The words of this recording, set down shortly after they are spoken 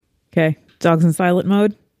Okay. Dog's in silent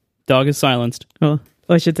mode. Dog is silenced. Well,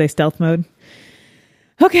 I should say stealth mode.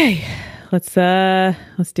 Okay. Let's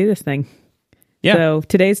do this thing. Yeah. So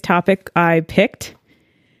today's topic I picked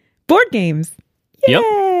board games.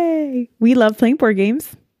 Yay! Yep. We love playing board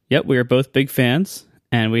games. Yep, we are both big fans,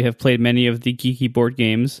 and we have played many of the geeky board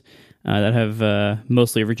games that have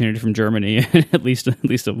mostly originated from Germany, at least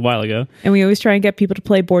a while ago. And we always try and get people to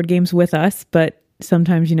play board games with us, but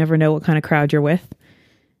sometimes you never know what kind of crowd you're with,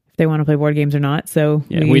 if they want to play board games or not. So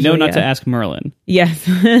yeah, we know not to ask Merlin. Yes.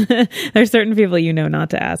 There's certain people you know not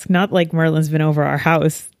to ask. Not like Merlin's been over our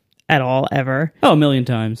house at all, ever. Oh, a million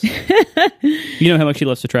times. You know how much he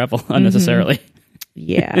loves to travel unnecessarily.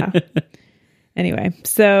 Yeah. Anyway,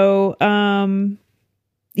 so,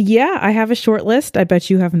 yeah, I have a short list. I bet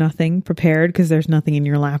you have nothing prepared because there's nothing in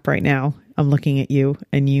your lap right now. I'm looking at you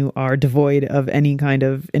and you are devoid of any kind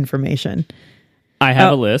of information. I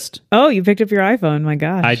have a list. Oh, you picked up your iPhone. My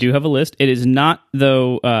gosh. I do have a list. It is not,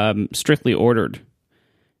 though, strictly ordered.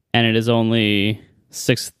 And it is only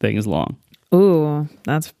 6 things long. Ooh,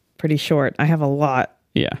 that's pretty short. I have a lot.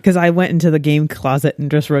 Yeah. Because I went into the game closet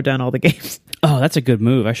and just wrote down all the games. Oh, that's a good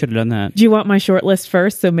move. I should have done that. Do you want my short list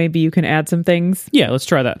first? So maybe you can add some things. Yeah, let's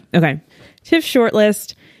try that. Okay. Tiff's short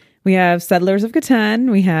list. We have Settlers of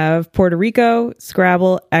Catan. We have Puerto Rico,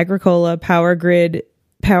 Scrabble, Agricola, Power Grid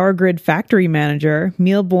Factory Manager,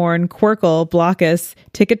 Mealborn, Quirkle, Blockus,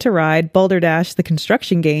 Ticket to Ride, Boulder Dash, The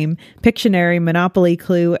Construction Game, Pictionary, Monopoly,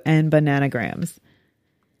 Clue, and Bananagrams.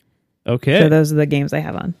 Okay. So those are the games I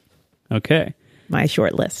have on Okay. my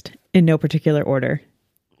short list in no particular order.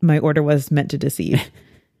 My order was meant to deceive.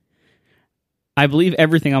 I believe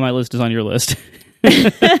everything on my list is on your list.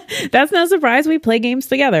 That's no surprise. We play games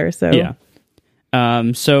together. So Yeah.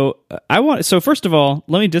 So first of all,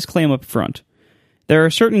 let me disclaim up front. There are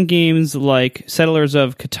certain games like Settlers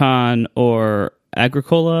of Catan or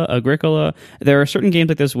Agricola. There are certain games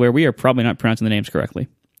like this where we are probably not pronouncing the names correctly.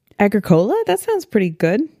 Agricola? That sounds pretty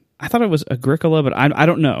good. I thought it was Agricola, but I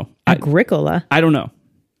don't know. Agricola? I don't know.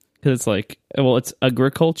 Because it's like, well, it's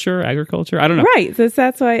agriculture. I don't know. Right. So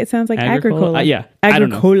that's why it sounds like Agricola. Yeah. I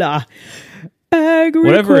don't know. Agricola.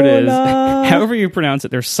 Whatever it is, however you pronounce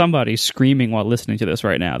it, there's somebody screaming while listening to this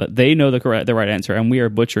right now that they know the right answer, and we are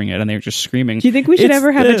butchering it, and they're just screaming. Do you think we should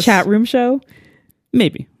ever have a chat room show?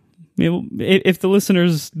 Maybe. If the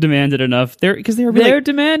listeners demanded enough, they're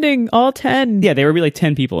demanding all 10. Yeah, there would be like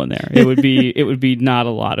 10 people in there. It would be not a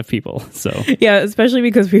lot of people. So yeah, especially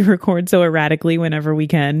because we record so erratically whenever we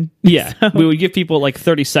can. Yeah, so we would give people like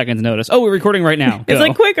 30 seconds notice. Oh, we're recording right now. It's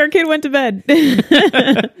like, quick, our kid went to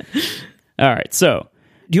bed. All right, so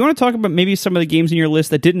do you want to talk about maybe some of the games in your list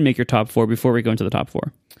that didn't make your top 4 before we go into the top 4?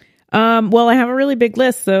 Well, I have a really big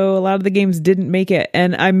list, so a lot of the games didn't make it.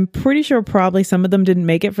 And I'm pretty sure probably some of them didn't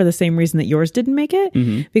make it for the same reason that yours didn't make it.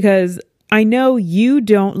 Mm-hmm. Because I know you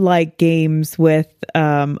don't like games with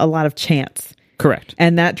a lot of chance. Correct.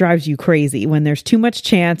 And that drives you crazy when there's too much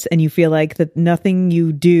chance and you feel like that nothing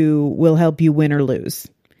you do will help you win or lose.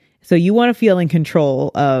 So you want to feel in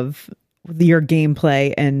control of your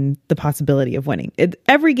gameplay and the possibility of winning.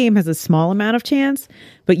 Every game has a small amount of chance,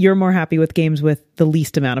 but you're more happy with games with the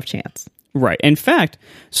least amount of chance. Right. In fact,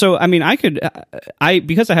 so I mean,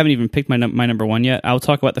 because I haven't even picked my number 1 yet, I'll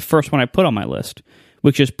talk about the first one I put on my list,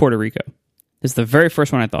 which is Puerto Rico. It's the very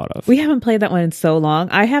first one I thought of. We haven't played that one in so long.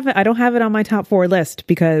 I don't have it on my top 4 list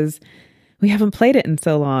because we haven't played it in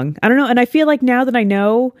so long. I don't know. And I feel like now that I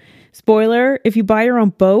know, spoiler, if you buy your own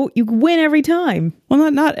boat, you win every time. Well,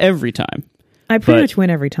 not every time. I pretty much win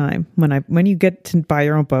every time when you get to buy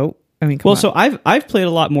your own boat. I mean, come on. So I've played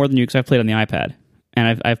a lot more than you because I've played on the iPad,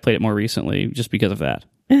 and I've played it more recently just because of that.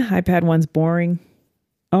 iPad one's boring.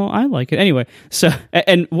 Oh, I like it. Anyway, so,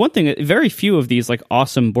 and one thing, very few of these like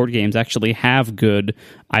awesome board games actually have good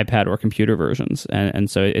iPad or computer versions. And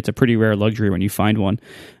so it's a pretty rare luxury when you find one.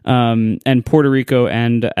 And Puerto Rico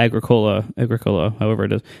and Agricola, however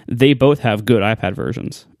it is, they both have good iPad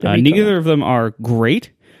versions. Neither of them are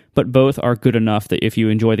great, but both are good enough that if you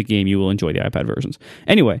enjoy the game, you will enjoy the iPad versions.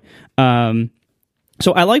 Anyway,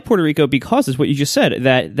 so I like Puerto Rico because it's what you just said,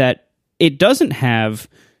 that it doesn't have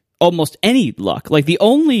almost any luck. Like the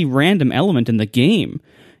only random element in the game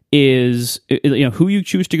is who you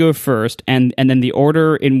choose to go first, and then the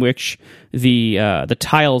order in which the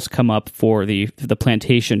tiles come up for the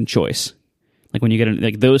plantation choice. Like when you get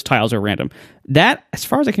like those tiles are random. That, as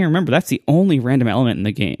far as I can remember, that's the only random element in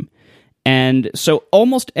the game. And so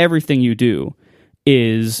almost everything you do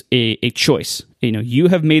is a choice. You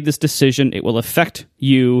have made this decision. It will affect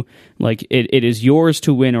you. Like it is yours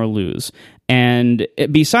to win or lose. And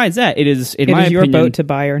besides that, it is It my is your opinion, boat to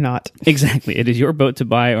buy or not. Exactly. It is your boat to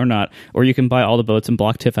buy or not, or you can buy all the boats and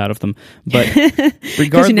block TIFF out of them. But Because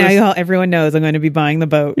regardless, now everyone knows I'm going to be buying the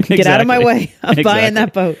boat. Get out of my way. I'm buying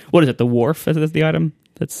that boat. What is it? The wharf is the item?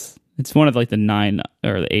 It's one of like the 9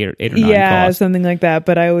 or the 8 or 9 Yeah, costs. something like that.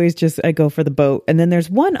 But I always I go for the boat. And then there's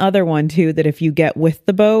one other one too that if you get with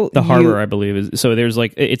the boat, The harbor, I believe, is so. There's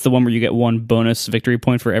like it's the one where you get 1 bonus victory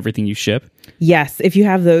point for everything you ship. Yes, if you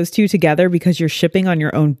have those two together because you're shipping on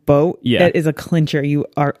your own boat, Yeah. that is a clincher. You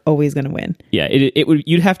are always going to win. Yeah, it would.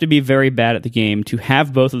 You'd have to be very bad at the game to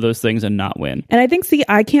have both of those things and not win. And I think,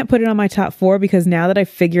 I can't put it on my top 4 because now that I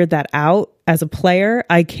figured that out as a player,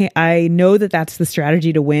 I know that that's the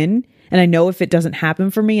strategy to win. And I know if it doesn't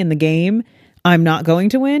happen for me in the game, I'm not going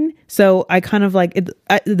to win. So I kind of like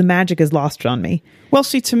the magic is lost on me. Well,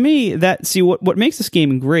 see, to me, what makes this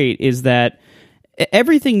game great is that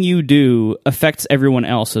everything you do affects everyone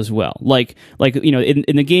else as well. Like you know,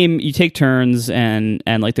 in the game, you take turns, and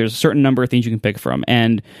like there's a certain number of things you can pick from,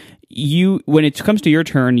 and when it comes to your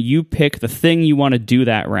turn, you pick the thing you want to do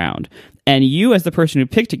that round, and you, as the person who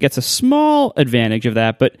picked it, gets a small advantage of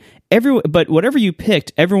that, but whatever you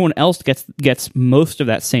picked, everyone else gets most of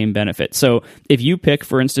that same benefit. So if you pick,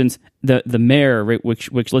 for instance, the mayor,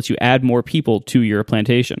 which lets you add more people to your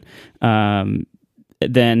plantation,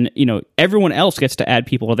 then you know everyone else gets to add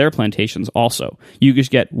people to their plantations also. You just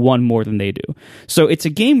get 1 more than they do. So it's a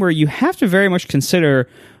game where you have to very much consider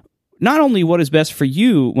not only what is best for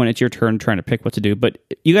you when it's your turn trying to pick what to do, but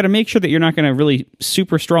you got to make sure that you're not going to really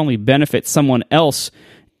super strongly benefit someone else,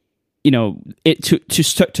 you know, to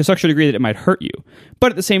such a degree that it might hurt you.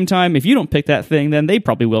 But at the same time, if you don't pick that thing, then they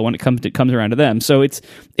probably will when it comes around to them. So it's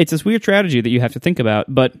this weird strategy that you have to think about.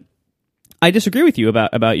 But I disagree with you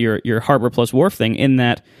about your harbor plus wharf thing in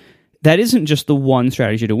that isn't just the one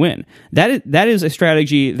strategy to win. That is a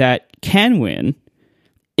strategy that can win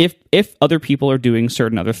if other people are doing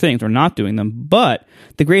certain other things or not doing them. But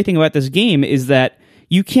the great thing about this game is that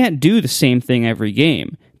you can't do the same thing every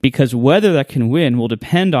game, because whether that can win will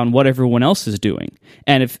depend on what everyone else is doing.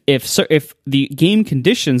 And if the game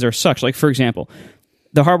conditions are such, like for example,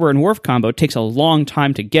 the harbor and wharf combo takes a long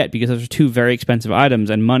time to get because those are 2 very expensive items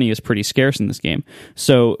and money is pretty scarce in this game.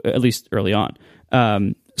 So at least early on.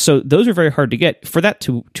 So those are very hard to get. For that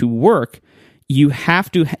to work, you have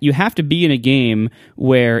to be in a game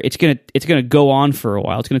where it's gonna go on for a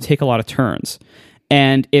while. It's gonna take a lot of turns.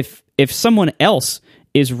 And if someone else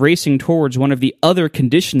is racing towards one of the other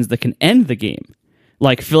conditions that can end the game,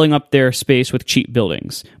 like filling up their space with cheap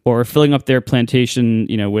buildings, or filling up their plantation,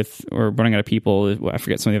 you know, or running out of people. I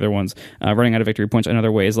forget some of the other ones. Running out of victory points in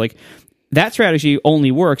other ways. Like that strategy only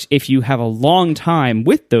works if you have a long time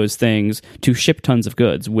with those things to ship tons of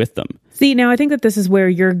goods with them. See, now I think that this is where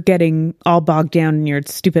you're getting all bogged down in your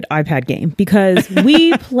stupid iPad game, because when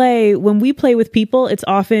we play with people, it's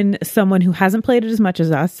often someone who hasn't played it as much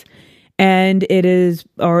as us. And it is,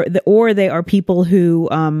 or they are people who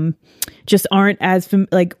just aren't as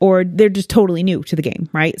or they're just totally new to the game,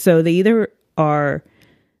 right? So they either are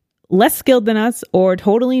less skilled than us or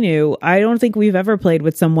totally new. I don't think we've ever played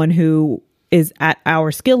with someone who is at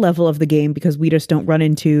our skill level of the game, because we just don't run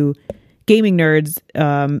into gaming nerds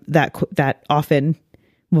that often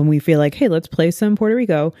when we feel like, hey, let's play some Puerto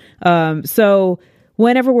Rico. So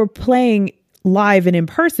whenever we're playing live and in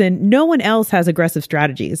person, no one else has aggressive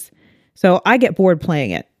strategies. So I get bored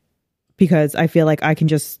playing it because I feel like I can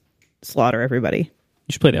just slaughter everybody.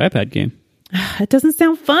 You should play the iPad game. It doesn't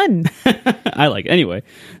sound fun. I like it. Anyway,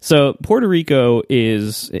 so Puerto Rico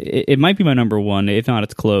it might be my number 1. If not,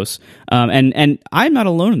 it's close. And I'm not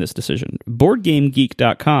alone in this decision.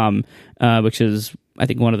 BoardGameGeek.com, which is, I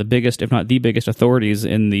think, one of the biggest, if not the biggest, authorities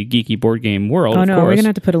in the geeky board game world. Oh no, of course. we're gonna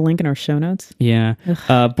have to put a link in our show notes. Yeah.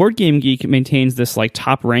 Board Game Geek maintains this like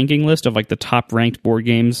top ranking list of like the top ranked board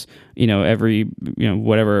games, you know, every, you know,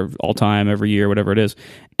 whatever, all time, every year, whatever it is.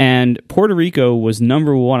 And Puerto Rico was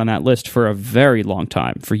number 1 on that list for a very long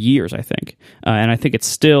time, for years, I think. And I think it's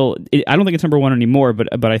still, I don't think it's number 1 anymore,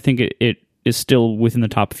 but I think it is still within the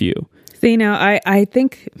top few. See, now I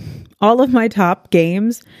think all of my top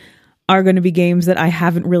games are going to be games that I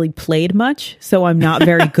haven't really played much, so I'm not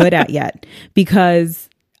very good at yet, because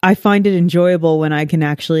I find it enjoyable when I can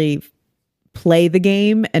actually play the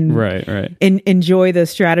game and enjoy the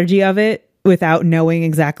strategy of it without knowing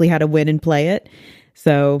exactly how to win and play it.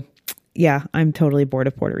 So yeah, I'm totally bored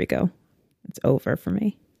of Puerto Rico. It's over for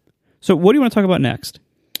me. So what do you want to talk about next?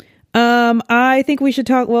 I think we should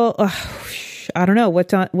talk, I don't know,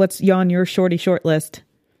 what's on your short list?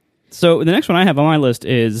 So the next one I have on my list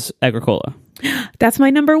is Agricola. That's my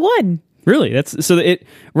number 1. Really? That's so it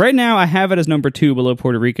right now I have it as number 2 below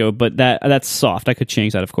Puerto Rico, but that's soft. I could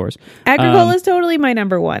change that, of course. Agricola is totally my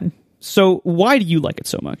number 1. So why do you like it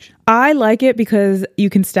so much? I like it because you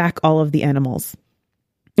can stack all of the animals.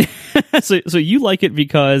 So you like it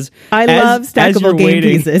because I love stackable game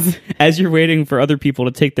pieces. As you're waiting for other people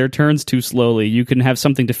to take their turns too slowly, you can have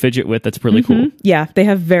something to fidget with that's really cool. Yeah, they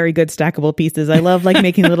have very good stackable pieces. I love like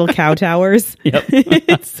making little cow towers. Yep.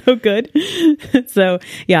 It's so good. So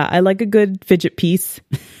yeah, I like a good fidget piece,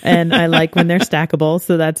 and I like when they're stackable.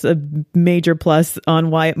 So that's a major plus on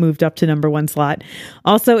why it moved up to number 1 slot.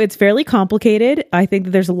 Also, it's fairly complicated. I think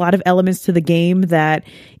that there's a lot of elements to the game that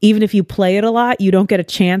even if you play it a lot, you don't get a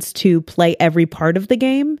chance to play every part of the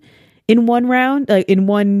game in one round, like in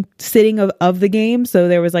one sitting of the game. So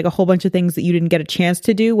there was like a whole bunch of things that you didn't get a chance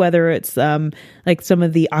to do, whether it's like some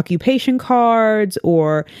of the occupation cards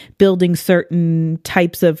or building certain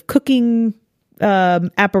types of cooking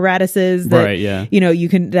apparatuses that, right, yeah. You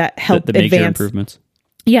can, that help the major advance improvements.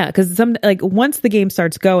 Yeah, because once the game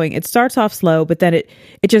starts going, it starts off slow, but then it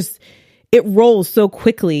rolls so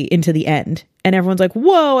quickly into the end. And everyone's like,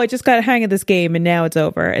 whoa, I just got a hang of this game and now it's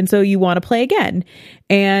over. And so you want to play again.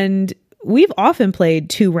 And we've often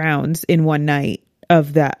played 2 rounds in one night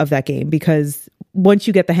of that game, because once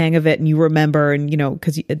you get the hang of it and you remember, and,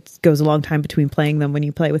 because it goes a long time between playing them when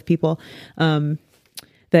you play with people,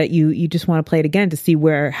 that you just want to play it again to see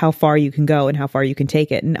how far you can go and how far you can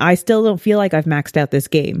take it. And I still don't feel like I've maxed out this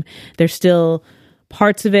game. There's still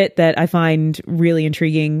parts of it that I find really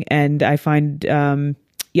intriguing, and I find,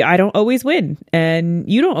 I don't always win, and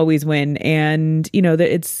you don't always win, and that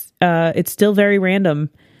it's still very random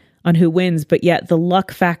on who wins, but yet the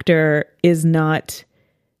luck factor is not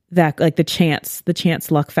that, like the chance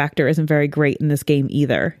luck factor isn't very great in this game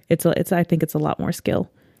either. I think it's a lot more skill.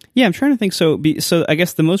 Yeah, I'm trying to think. So I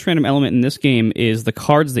guess the most random element in this game is the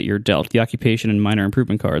cards that you're dealt, the occupation and minor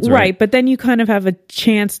improvement cards, right? But then you kind of have a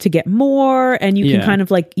chance to get more, and you can kind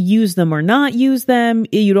of like use them or not use them.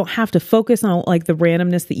 You don't have to focus on like the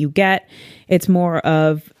randomness that you get. It's more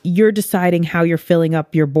of you're deciding how you're filling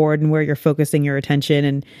up your board and where you're focusing your attention.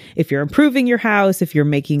 And if you're improving your house, if you're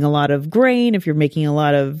making a lot of grain, if you're cooking a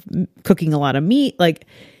lot of meat,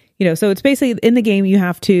 so it's basically in the game,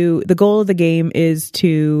 the goal of the game is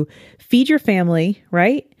to feed your family,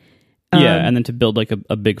 right? And then to build like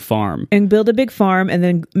a big farm. And build a big farm, and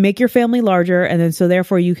then make your family larger. And then so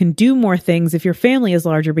therefore you can do more things if your family is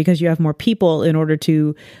larger, because you have more people in order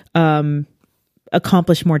to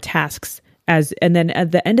accomplish more tasks. And then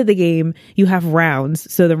at the end of the game, you have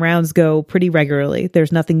rounds. So the rounds go pretty regularly.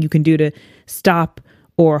 There's nothing you can do to stop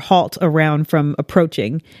or halt a round from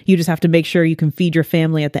approaching. You just have to make sure you can feed your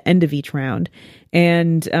family at the end of each round.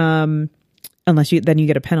 And unless you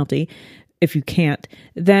get a penalty if you can't.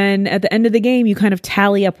 Then at the end of the game, you kind of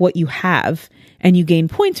tally up what you have and you gain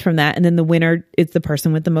points from that. And then the winner is the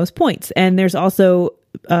person with the most points. And there's also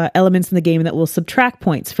elements in the game that will subtract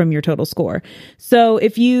points from your total score. So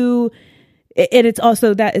it's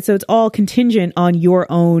also that, so it's all contingent on your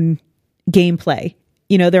own gameplay.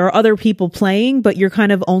 There are other people playing, but you're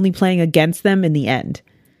kind of only playing against them in the end.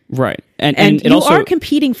 Right. And you are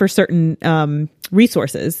competing for certain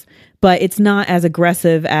resources, but it's not as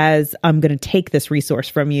aggressive as I'm going to take this resource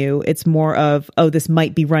from you. It's more of, this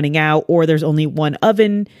might be running out, or there's only one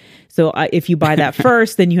oven. So if you buy that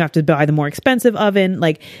first, then you have to buy the more expensive oven.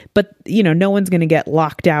 But no one's going to get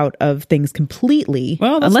locked out of things completely.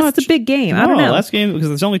 Well, unless it's a big game. I don't know. Last game, because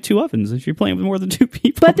there's only 2 ovens if you're playing with more than 2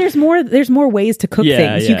 people. But there's more ways to cook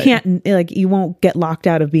things. You can't you won't get locked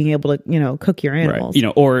out of being able to cook your animals.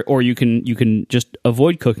 Right. Or you can just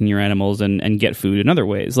avoid cooking your animals and get food in other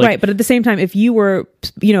ways. Right. But at the same time, if you were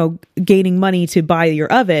gaining money to buy your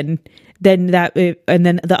oven, then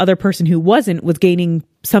the other person who wasn't was gaining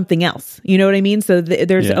something else. You know what I mean? So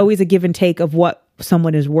there's always a give and take of what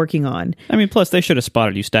someone is working on. I mean, plus they should have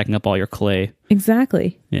spotted you stacking up all your clay.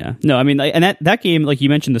 Exactly. Yeah. No, I mean, and that game, like you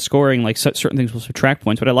mentioned, the scoring, like certain things will subtract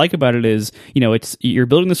points. What I like about it is, you're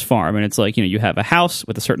building this farm, and it's like, you have a house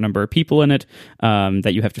with a certain number of people in it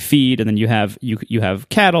that you have to feed, and then you have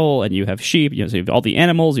cattle, and you have sheep. So you have all the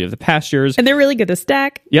animals, you have the pastures, and they're really good to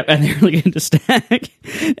stack. Yep, and they're really good to stack,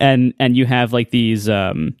 and you have like these.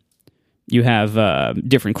 You have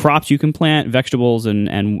different crops you can plant, vegetables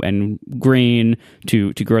and grain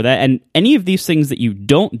to grow that. And any of these things that you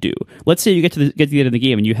don't do, let's say you get to the end of the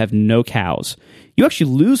game and you have no cows, you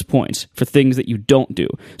actually lose points for things that you don't do.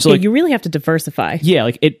 So you really have to diversify. Yeah,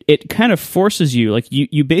 like it kind of forces you, like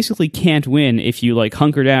you basically can't win if you like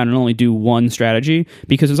hunker down and only do one strategy,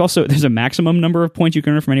 because there's a maximum number of points you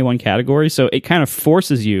can earn from any one category. So it kind of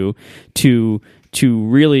forces you to to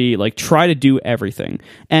really like try to do everything.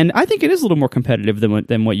 And I think it is a little more competitive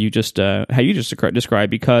than what you just how you just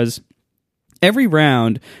described, because every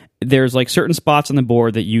round there's like certain spots on the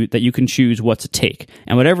board that you can choose what to take,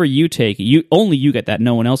 and whatever you take, you get that.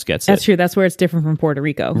 No one else gets That's true. That's where it's different from Puerto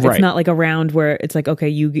Rico. Right. It's not like a round where it's like, okay,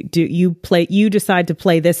 you decide to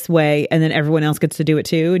play this way, and then everyone else gets to do it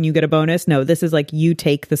too, and you get a bonus. No, this is like you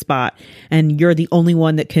take the spot, and you're the only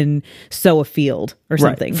one that can sow a field or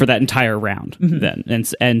something for that entire round. Then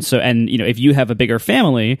and so if you have a bigger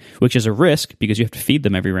family, which is a risk because you have to feed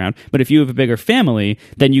them every round, but if you have a bigger family,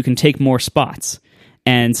 then you can take more spots.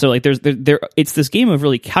 And so like it's this game of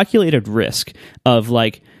really calculated risk of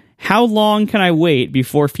like, how long can I wait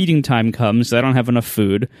before feeding time comes? So I don't have enough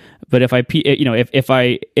food. But if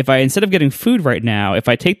I instead of getting food right now, if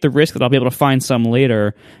I take the risk that I'll be able to find some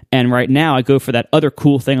later, and right now I go for that other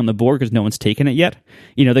cool thing on the board because no one's taken it yet.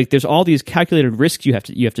 Like there's all these calculated risks you have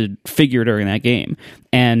to figure during that game.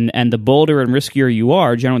 And the bolder and riskier you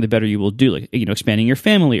are, generally the better you will do. Like expanding your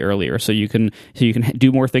family earlier, so you can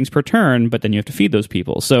do more things per turn, but then you have to feed those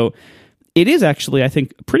people. So it is actually, I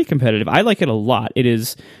think, pretty competitive. I like it a lot. It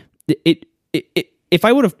is. If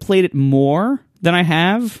I would have played it more than I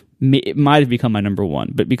have, it might have become my number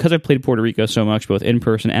one. But because I've played Puerto Rico so much, both in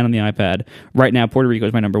person and on the iPad, right now Puerto Rico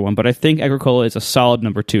is my number one. But I think Agricola is a solid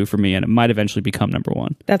number two for me, and it might eventually become number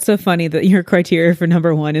one. That's so funny that your criteria for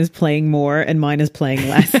number one is playing more and mine is playing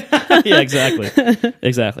less. Yeah,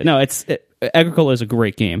 exactly. No, Agricola is a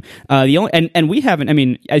great game. We haven't. I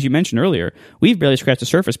mean, as you mentioned earlier, we've barely scratched the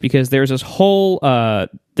surface because there's this whole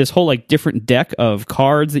like different deck of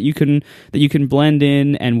cards that you can blend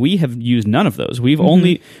in, and we have used none of those. We've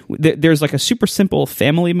only there's like a super simple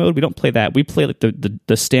family mode. We don't play that. We play like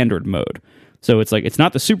the standard mode. So it's like it's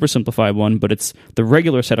not the super simplified one, but it's the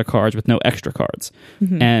regular set of cards with no extra cards,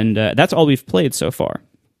 and that's all we've played so far.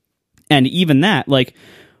 And even that, like.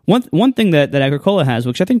 One thing that Agricola has,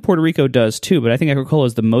 which I think Puerto Rico does too, but I think Agricola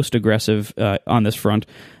is the most aggressive on this front,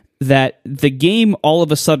 that the game all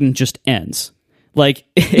of a sudden just ends. Like,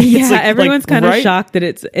 everyone's kind of shocked that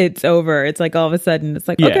it's over. It's like all of a sudden it's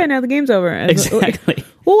like, okay, now the game's over. And exactly.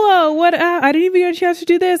 Whoa, what? I didn't even get a chance to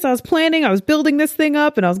do this. I was planning, I was building this thing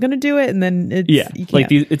up, and I was going to do it, and then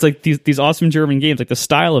these awesome German games. Like the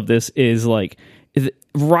style of this is like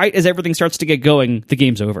right as everything starts to get going, the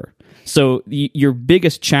game's over. So your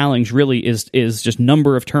biggest challenge really is just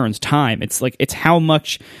number of turns, time. It's how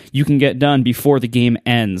much you can get done before the game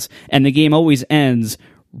ends, and the game always ends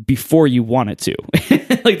before you want it to.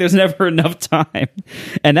 Like there's never enough time,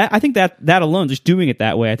 and I think that alone, just doing it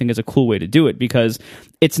that way, I think is a cool way to do it, because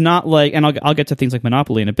it's not like, and I'll get to things like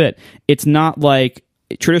Monopoly in a bit. It's not like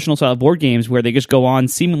traditional style board games where they just go on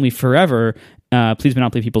seemingly forever. Please,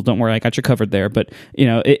 Monopoly people, don't worry, I got you covered there. But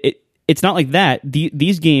it's not like that.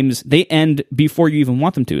 These games, they end before you even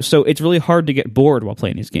want them to. So it's really hard to get bored while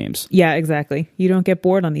playing these games. Yeah, exactly. You don't get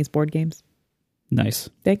bored on these board games. Nice.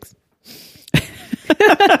 Thanks.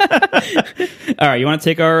 All right, you want to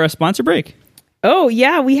take our sponsor break? Oh,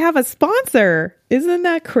 yeah, we have a sponsor. Isn't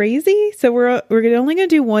that crazy? So we're only going to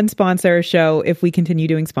do one sponsor show if we continue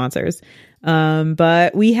doing sponsors.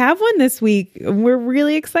 But we have one this week. We're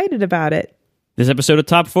really excited about it. This episode of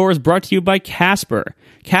Top 4 is brought to you by Casper.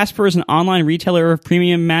 Casper is an online retailer of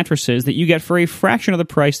premium mattresses that you get for a fraction of the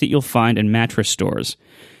price that you'll find in mattress stores.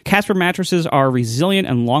 Casper mattresses are resilient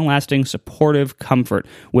and long-lasting supportive comfort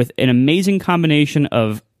with an amazing combination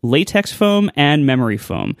of latex foam and memory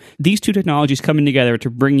foam. These two technologies coming together to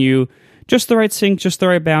bring you just the right sink, just the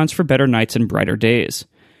right balance for better nights and brighter days.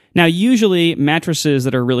 Now, usually mattresses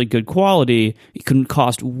that are really good quality can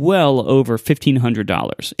cost well over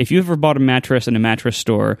 $1,500. If you've ever bought a mattress in a mattress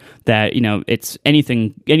store that, it's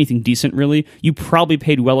anything decent really, you probably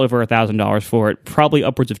paid well over $1,000 for it, probably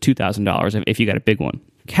upwards of $2,000 if you got a big one.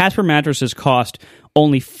 Casper mattresses cost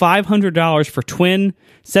only $500 for twin,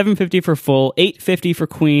 $750 for full, $850 for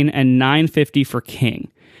queen, and $950 for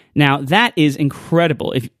king. Now, that is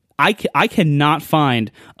incredible. If I cannot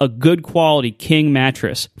find a good quality king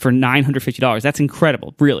mattress for $950. That's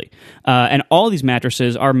incredible, really. And all these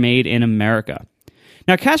mattresses are made in America.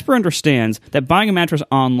 Now, Casper understands that buying a mattress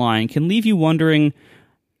online can leave you wondering,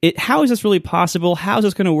 how is this really possible? How is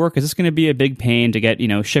this going to work? Is this going to be a big pain to get,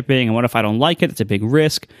 shipping? And what if I don't like it? It's a big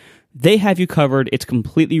risk. They have you covered. It's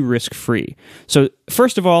completely risk-free. So,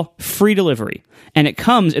 first of all, free delivery. And it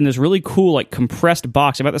comes in this really cool, compressed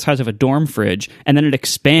box about the size of a dorm fridge, and then it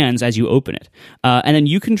expands as you open it. And then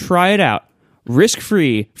you can try it out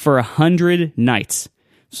risk-free for 100 nights.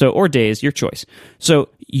 Or days, your choice. So,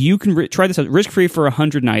 you can try this out risk-free for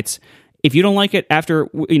 100 nights. If you don't like it after,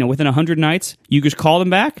 within 100 nights, you just call them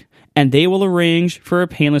back, and they will arrange for a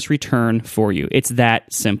painless return for you. It's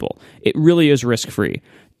that simple. It really is risk-free.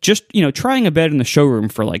 Just, trying a bed in the showroom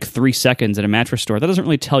for like 3 seconds at a mattress store, that doesn't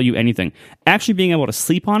really tell you anything. Actually being able to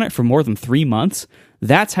sleep on it for more than 3 months,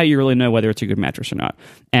 that's how you really know whether it's a good mattress or not.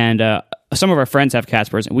 And some of our friends have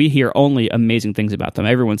Caspers, and we hear only amazing things about them.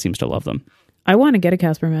 Everyone seems to love them. I want to get a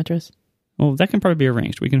Casper mattress. Well, that can probably be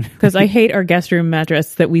arranged. We can, because I hate our guest room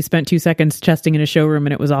mattress that we spent 2 seconds testing in a showroom,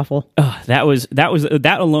 and it was awful.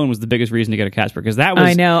 That alone was the biggest reason to get a Casper, because that was.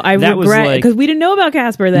 I know. I regret, because we didn't know about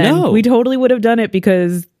Casper then. No. We totally would have done it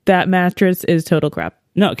because that mattress is total crap.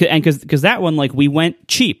 No, and because that one, like, we went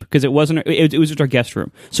cheap because it was just our guest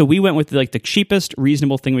room, so we went with the cheapest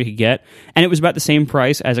reasonable thing we could get, and it was about the same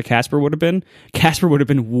price as a Casper would have been. Casper would have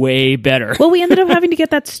been way better. Well, we ended up having to get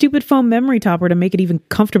that stupid foam memory topper to make it even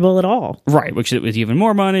comfortable at all. Right, which was even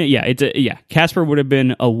more money. Yeah, Casper would have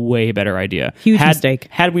been a way better idea. Huge mistake.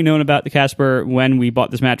 Had we known about the Casper when we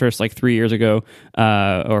bought this mattress like 3 years ago,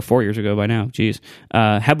 or 4 years ago by now, geez.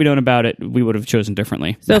 Had we known about it, we would have chosen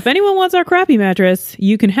differently. So if anyone wants our crappy mattress,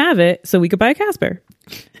 you can have it so we could buy a Casper.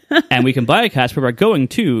 And we can buy a Casper by going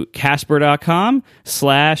to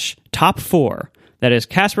Casper.com/top4. That is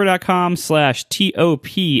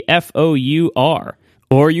Casper.com/TOPFOUR.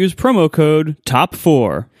 Or use promo code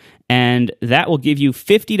TOP4. And that will give you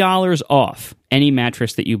 $50 off any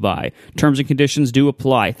mattress that you buy. Terms and conditions do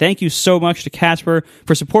apply. Thank you so much to Casper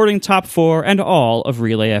for supporting Top 4 and all of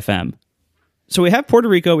Relay FM. So we have Puerto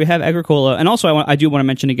Rico, we have Agricola, and also I do want to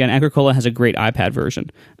mention again, Agricola has a great iPad version.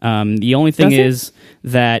 The only thing is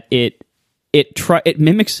that it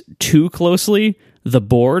mimics too closely the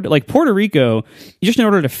board. Like Puerto Rico, just in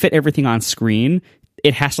order to fit everything on screen,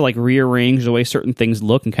 it has to rearrange the way certain things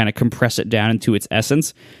look and kind of compress it down into its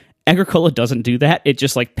essence. Agricola doesn't do that. It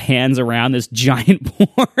just pans around this giant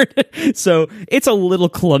board. So it's a little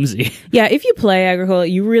clumsy. Yeah, if you play Agricola,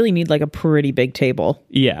 you really need a pretty big table.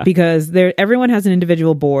 Yeah. Because everyone has an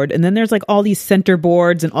individual board, and then there's all these center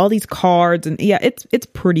boards and all these cards, and yeah, it's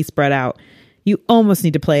pretty spread out. You almost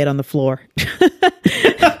need to play it on the floor.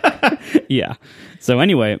 Yeah. So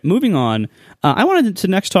anyway, moving on, I wanted to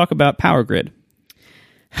next talk about Power Grid.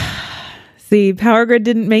 See, Power Grid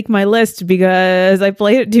didn't make my list because I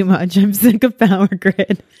played it too much. I'm sick of Power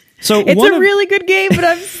Grid. So it's a really good game, but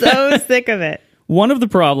I'm so sick of it. One of the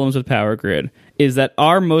problems with Power Grid is that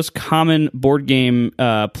our most common board game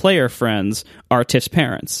player friends are Tiff's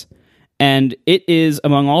parents. And it is,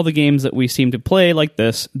 among all the games that we seem to play like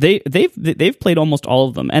this, they've played almost all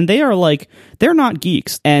of them. And they are they're not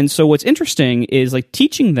geeks. And so what's interesting is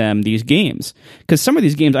teaching them these games. Because some of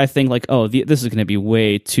these games I think this is going to be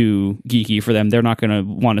way too geeky for them. They're not going to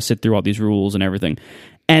want to sit through all these rules and everything.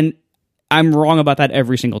 And I'm wrong about that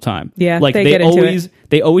every single time. Yeah,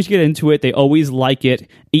 they always get into it. They always like it.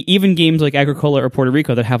 Even games like Agricola or Puerto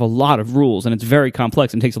Rico that have a lot of rules and it's very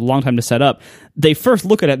complex and takes a long time to set up. They first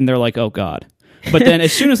look at it and they're like, "Oh God!" But then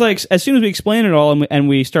as soon as we explain it all and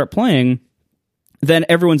we start playing, then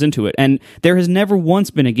everyone's into it. And there has never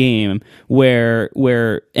once been a game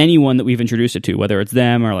where anyone that we've introduced it to, whether it's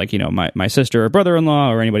them or my sister or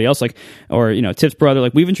brother-in-law or anybody else, or Tip's brother,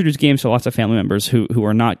 we've introduced games to lots of family members who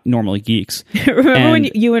are not normally geeks. Remember when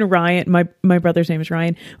you and Ryan, my brother's name is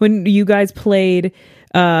Ryan, when you guys played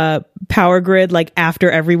Power Grid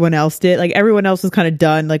after everyone else did? Everyone else was kind of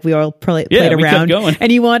done. We all played a round,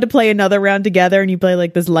 and you wanted to play another round together, and you play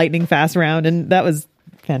this lightning fast round, and that was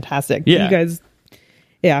fantastic. Yeah. You guys.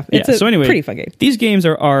 Yeah, it's pretty fun game. These games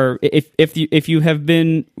are if you have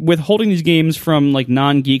been withholding these games from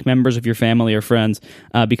non-geek members of your family or friends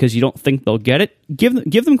because you don't think they'll get it, give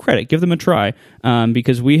them credit, give them a try,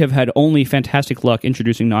 because we have had only fantastic luck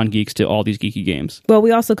introducing non-geeks to all these geeky games. Well,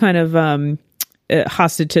 we also kind of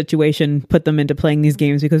hostage situation put them into playing these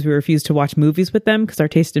games because we refused to watch movies with them because our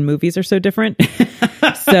taste in movies are so different.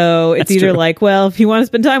 So it's either true. If you want to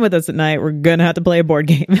spend time with us at night, we're gonna have to play a board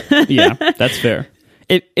game. Yeah, that's fair.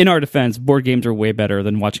 In our defense, board games are way better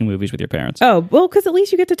than watching movies with your parents. Oh, well, because at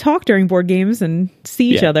least you get to talk during board games and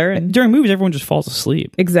see each other. And during movies, everyone just falls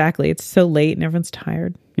asleep. Exactly. It's so late and everyone's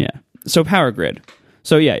tired. Yeah. So Power Grid.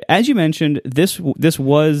 So yeah, as you mentioned, this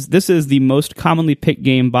is the most commonly picked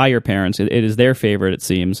game by your parents. It is their favorite, it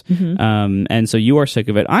seems. Mm-hmm. And so you are sick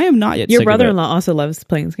of it. I am not yet sick of it. Your brother-in-law also loves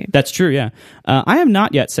playing this game. That's true, yeah. I am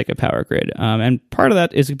not yet sick of Power Grid. And part of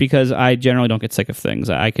that is because I generally don't get sick of things.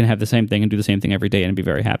 I can have the same thing and do the same thing every day and be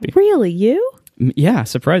very happy. Really? You? Yeah,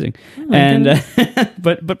 surprising. And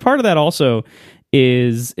but part of that also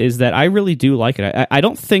is that I really do like it. I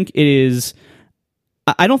don't think it is...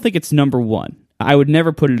 I don't think it's number one. I would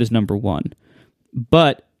never put it as number one,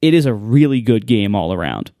 but it is a really good game all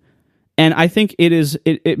around. And I think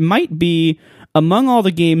it might be among all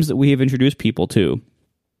the games that we have introduced people to,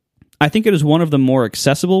 I think it is one of the more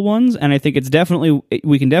accessible ones, and I think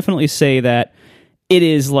we can definitely say that it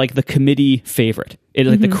is like the committee favorite. It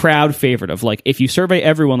is like the crowd favorite of like, if you survey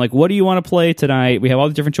everyone, like, what do you want to play tonight? We have all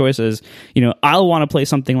the different choices. I'll want to play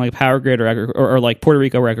something like Power Grid or like Puerto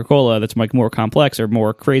Rico or Agricola that's like more complex or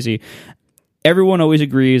more crazy. Everyone always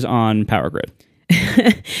agrees on Power Grid.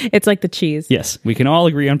 It's like the cheese. Yes, we can all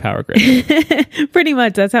agree on Power Grid. Pretty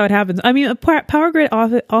much, that's how it happens. I mean, Power Grid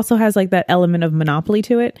also has like that element of monopoly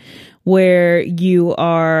to it, where you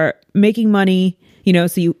are making money.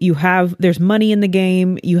 So you have, there's money in the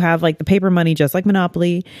game. You have like the paper money, just like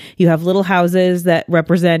Monopoly. You have little houses that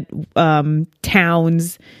represent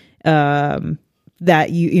towns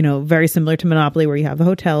that very similar to Monopoly, where you have the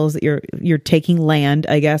hotels that you're taking land,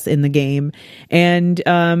 I guess, in the game. And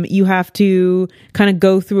you have to kind of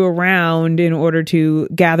go through a round in order to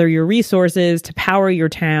gather your resources to power your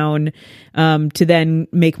town, to then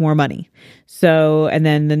make more money. So, and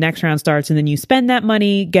then the next round starts, and then you spend that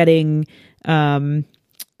money getting what's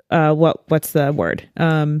the word?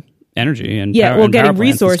 Energy and getting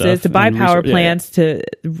resources to buy power plants to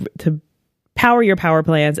power your power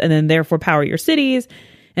plants, and then therefore power your cities,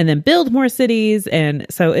 and then build more cities. And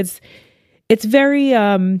so it's very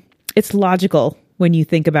it's logical when you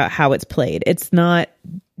think about how it's played. It's not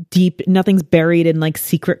deep, nothing's buried in like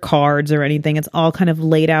secret cards or anything. It's all kind of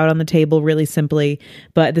laid out on the table really simply,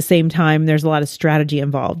 but at the same time there's a lot of strategy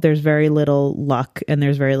involved. There's very little luck and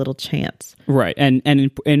there's very little chance. Right. And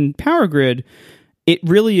in Power Grid, it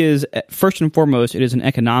really is, first and foremost, it is an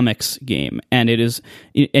economics game, and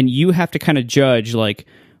you have to kind of judge like,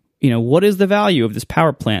 what is the value of this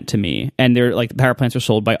power plant to me? And they're like, the power plants are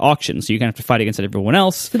sold by auction, so you kind of have to fight against everyone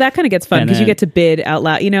else. So that kind of gets fun because you get to bid out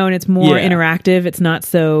loud, and it's more interactive. It's not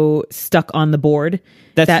so stuck on the board.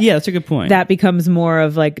 That's a good point. That becomes more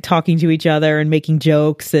of like talking to each other and making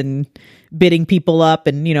jokes and bidding people up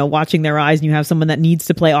and, watching their eyes. And you have someone that needs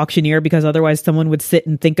to play auctioneer because otherwise someone would sit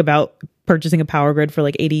and think about purchasing a Power Grid for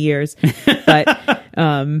like 80 years. But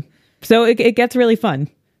so it gets really fun.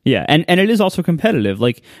 Yeah, and it is also competitive.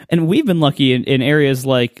 Like, and we've been lucky in areas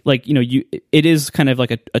like it is kind of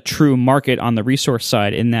like a true market on the resource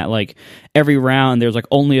side, in that like every round there's like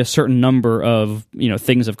only a certain number of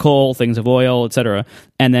things of coal, things of oil, etc.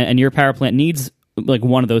 And your power plant needs like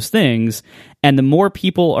one of those things, and the more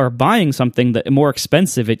people are buying something, the more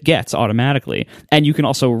expensive it gets automatically. And you can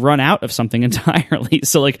also run out of something entirely.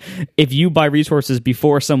 So like if you buy resources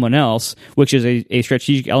before someone else, which is a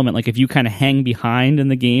strategic element, like if you kind of hang behind in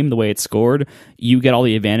the game the way it's scored, you get all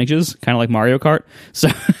the advantages, kind of like Mario Kart. So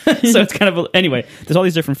it's kind of anyway, there's all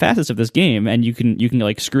these different facets of this game, and you can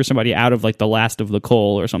like screw somebody out of like the last of the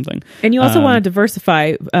coal or something. And you also want to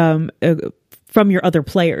diversify from your other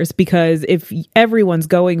players, because if everyone's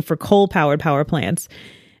going for coal-powered power plants,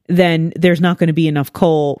 then there's not going to be enough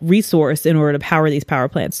coal resource in order to power these power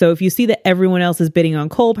plants. So if you see that everyone else is bidding on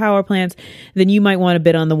coal power plants, then you might want to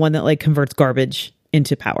bid on the one that like converts garbage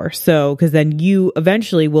into power. So, because then you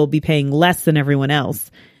eventually will be paying less than everyone else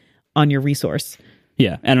on your resource.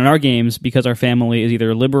 Yeah, and in our games, because our family is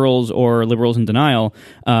either liberals or liberals in denial,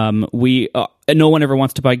 we no one ever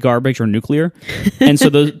wants to buy garbage or nuclear, and so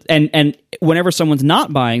those and whenever someone's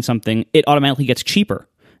not buying something, it automatically gets cheaper.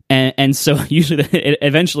 And so usually,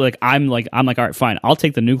 eventually, like I'm like, all right, fine, I'll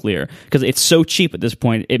take the nuclear because it's so cheap at this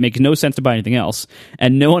point. It makes no sense to buy anything else,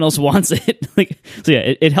 and no one else wants it. So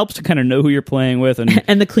yeah, it helps to kind of know who you're playing with,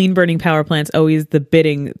 and the clean burning power plants, always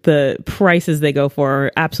the prices they go for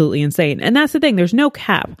are absolutely insane. And that's the thing. There's no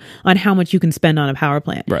cap on how much you can spend on a power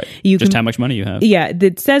plant. Right. How much money you have. Yeah,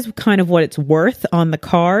 it says kind of what it's worth on the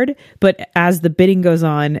card, but as the bidding goes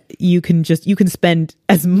on, you can spend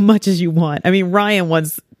as much as you want. I mean, Ryan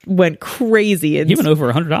once went crazy, and he went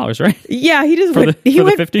over $100, right? Yeah, he just went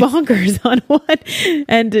bonkers on one,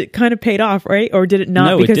 and it kind of paid off, right? Or did it not?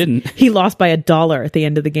 No, because it didn't. He lost by $1 at the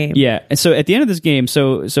end of the game. Yeah, and so at the end of this game,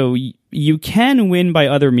 so you can win by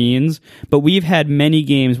other means, but we've had many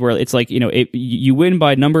games where it's like, you win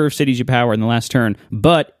by number of cities you power in the last turn,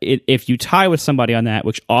 but if you tie with somebody on that,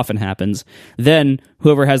 which often happens, then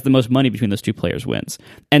whoever has the most money between those two players wins.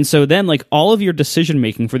 And so then like all of your decision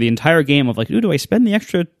making for the entire game of like, ooh, do I spend the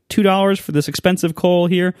extra $2 for this expensive coal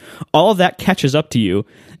here? All of that catches up to you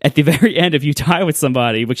at the very end if you tie with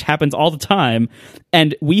somebody, which happens all the time.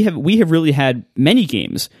 And we have really had many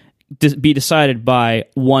games be decided by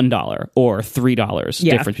 $1 or $3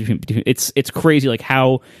 difference between. It's crazy like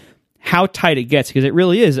how how tight it gets, because it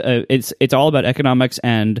really is it's all about economics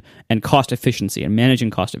and cost efficiency and managing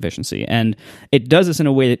cost efficiency, and it does this in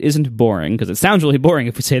a way that isn't boring, because it sounds really boring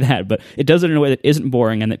if we say that, but it does it in a way that isn't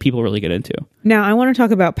boring and that people really get into. Now I want to talk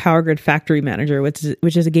about Power Grid Factory Manager, which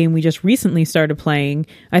is a game we just recently started playing.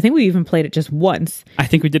 I think we even played it just once. I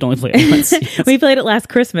think we did only play it once. Yes. We played it last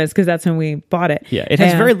Christmas because that's when we bought it. Yeah, it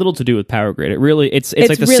has very little to do with Power Grid. It really it's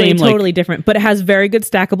like the really same, totally different, but it has very good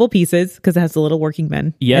stackable pieces because it has the little working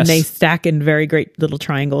men. Yes. And they stack in very great little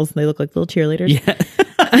triangles. They look like little cheerleaders. Yeah.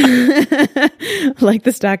 Like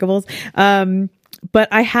the stackables. But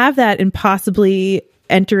I have that in possibly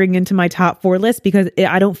entering into my top 4 list because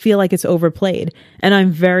I don't feel like it's overplayed. And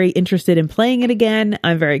I'm very interested in playing it again.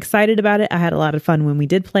 I'm very excited about it. I had a lot of fun when we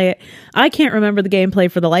did play it. I can't remember the gameplay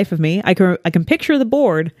for the life of me. I can picture the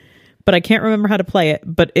board, but I can't remember how to play it.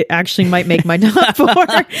 But it actually might make my top 4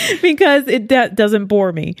 because it doesn't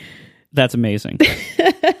bore me. That's amazing.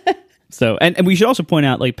 So, and we should also point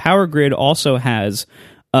out, like, Power Grid also has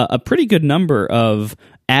a pretty good number of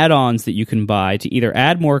add-ons that you can buy to either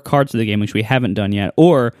add more cards to the game, which we haven't done yet,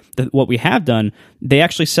 or what we have done, they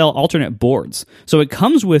actually sell alternate boards. So it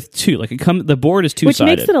comes with 2. Like, the board is 2-sided. Which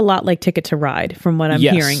makes it a lot like Ticket to Ride, from what I'm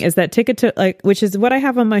hearing, is that Ticket to, like, which is what I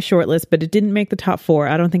have on my short list, but it didn't make the top 4.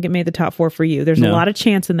 I don't think it made the top 4 for you. There's a lot of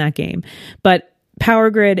chance in that game. But Power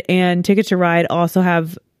Grid and Ticket to Ride also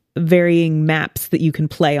have varying maps that you can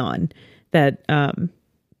play on that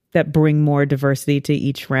bring more diversity to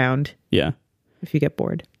each round. Yeah. If you get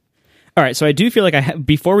bored. All right, so I do feel like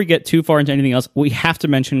before we get too far into anything else, we have to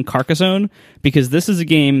mention Carcassonne, because this is a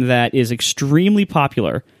game that is extremely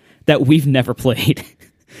popular that we've never played.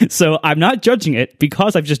 So I'm not judging it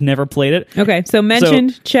because I've just never played it. Okay, so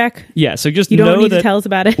mentioned, check. Yeah, so just you don't know need that to tell us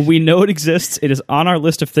about it. We know it exists. It is on our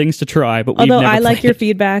list of things to try, but we've Although never I like played your it.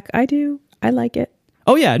 feedback. I do. I like it.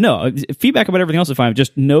 Oh, yeah, no. Feedback about everything else is fine.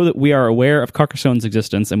 Just know that we are aware of Carcassonne's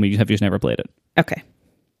existence and we have just never played it. Okay.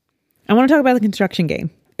 I want to talk about the construction game.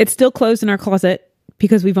 It's still closed in our closet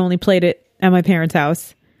because we've only played it at my parents'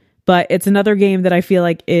 house. But it's another game that I feel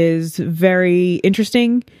like is very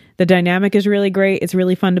interesting. The dynamic is really great. It's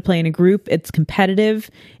really fun to play in a group. It's competitive.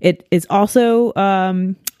 It is also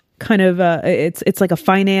kind of it's like a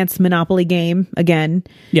finance Monopoly game again.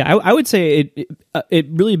 Yeah, I would say it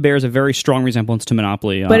really bears a very strong resemblance to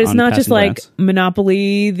Monopoly. But it's not just like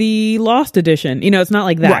Monopoly the Lost Edition. You know, it's not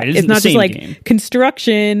like that. Right, it's not just like game.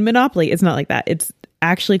 Construction Monopoly. It's not like that. It's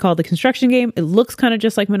actually called the Construction Game. It looks kind of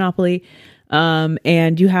just like Monopoly.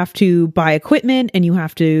 And you have to buy equipment and you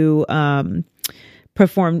have to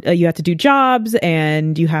perform, you have to do jobs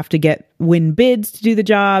and you have to win bids to do the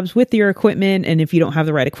jobs with your equipment. And if you don't have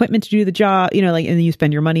the right equipment to do the job, you know, like, and then you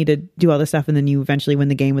spend your money to do all this stuff and then you eventually win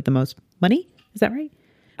the game with the most money. Is that right?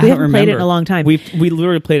 We haven't played it in a long time. We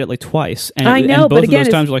literally played it like twice. And I know, and both but again, of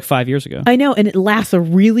those times were like 5 years ago. I know, and it lasts a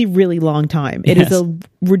really, really long time. It is a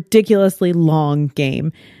ridiculously long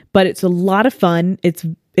game, but it's a lot of fun.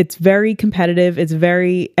 It's very competitive. It's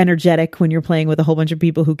very energetic when you're playing with a whole bunch of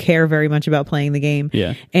people who care very much about playing the game.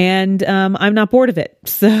 Yeah. And I'm not bored of it.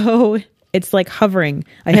 So it's like hovering.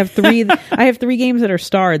 I have three games that are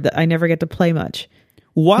starred that I never get to play much.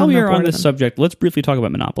 While we are on this subject, let's briefly talk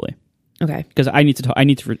about Monopoly. Okay. Because I need to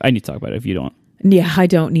talk about it if you don't. Yeah, I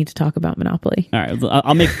don't need to talk about Monopoly. All right,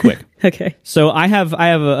 I'll make it quick. Okay. So I have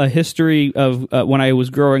a history of when I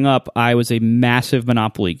was growing up, I was a massive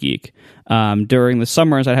Monopoly geek. During the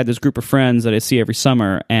summers, I had this group of friends that I see every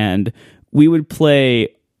summer, and we would play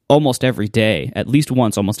almost every day, at least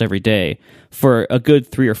once almost every day, for a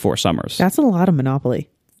good 3 or 4 summers. That's a lot of Monopoly.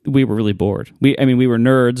 We were really bored. We were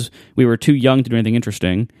nerds. We were too young to do anything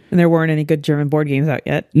interesting. And there weren't any good German board games out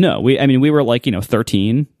yet. No, we were like,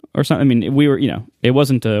 13 or something. I mean, we were, it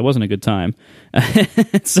wasn't a good time.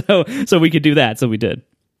 so we could do that. So we did.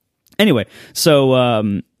 Anyway, so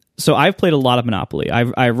I've played a lot of Monopoly.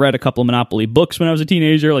 I've read a couple of Monopoly books when I was a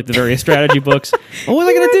teenager, like the various strategy books. What was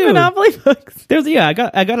I going to do? Monopoly books. I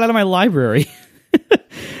got it out of my library.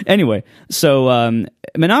 Anyway, so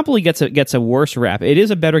Monopoly gets a worse rap. It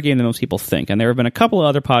is a better game than most people think, and there have been a couple of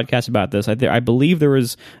other podcasts about this. I believe there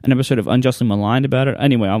was an episode of Unjustly Maligned about it.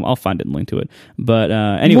 Anyway, I'll find it and link to it. But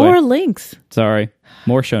anyway, more links. Sorry,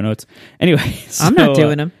 more show notes. Anyway, I'm not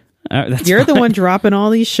doing them. You're the one dropping all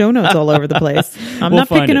these show notes all over the place. I'm not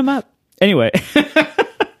picking them up. Anyway,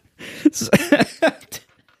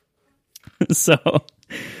 so.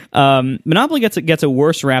 Monopoly gets a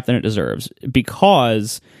worse rap than it deserves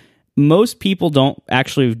because most people don't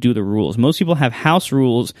actually do the rules. Most people have house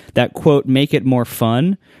rules that, quote, make it more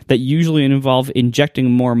fun, that usually involve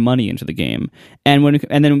injecting more money into the game.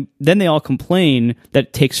 And then they all complain that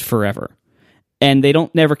it takes forever. And they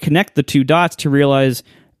don't never connect the two dots to realize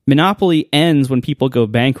Monopoly ends when people go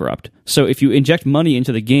bankrupt. So if you inject money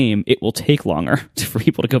into the game, it will take longer for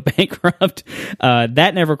people to go bankrupt.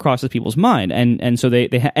 That never crosses people's mind, and so they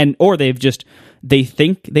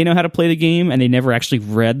think they know how to play the game, and they never actually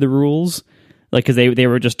read the rules. Like, because they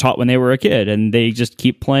were just taught when they were a kid, and they just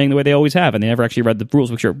keep playing the way they always have, and they never actually read the rules,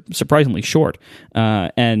 which are surprisingly short.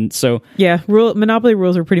 And so, Monopoly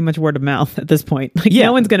rules are pretty much word of mouth at this point. Like,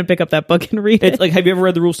 no one's going to pick up that book and read it. It's like, have you ever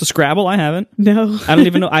read the rules to Scrabble? I haven't. No, I don't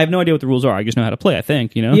even know. I have no idea what the rules are. I just know how to play. I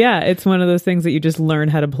think, you know. Yeah, it's one of those things that you just learn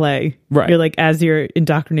how to play. Right. You're like, as you're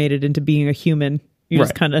indoctrinated into being a human, you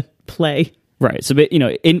just kind of play. Right. So, you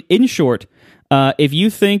know, in short, if you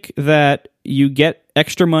think that you get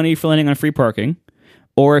extra money for landing on free parking,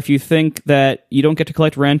 or if you think that you don't get to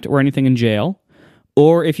collect rent or anything in jail,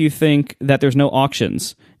 or if you think that there's no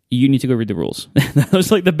auctions, you need to go read the rules.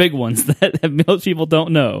 Those are like the big ones that most people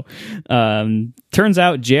don't know. Turns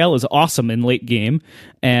out jail is awesome in late game,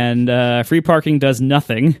 and free parking does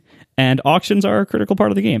nothing, and auctions are a critical part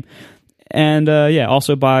of the game. And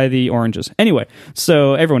also buy the oranges. Anyway,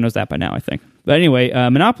 so everyone knows that by now, I think. But anyway,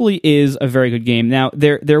 Monopoly is a very good game. Now,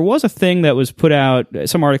 there was a thing that was put out,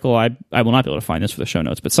 some article, I will not be able to find this for the show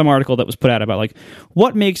notes, but some article that was put out about like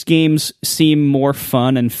what makes games seem more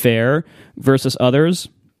fun and fair versus others.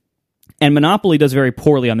 And Monopoly does very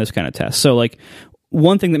poorly on this kind of test. So like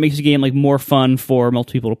one thing that makes a game like more fun for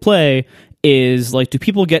multiple people to play is like, do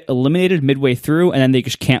people get eliminated midway through and then they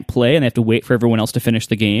just can't play and they have to wait for everyone else to finish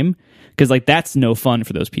the game? Because like that's no fun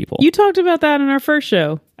for those people. You talked about that in our first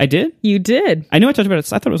show. I did? You did. I know I talked about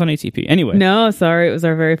it. I thought it was on ATP. Anyway. No, sorry. It was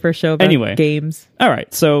our very first show about games. All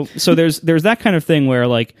right. So there's that kind of thing where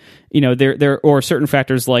like, you know, there are certain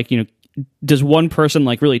factors like, you know, does one person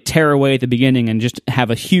like really tear away at the beginning and just have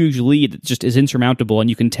a huge lead that just is insurmountable and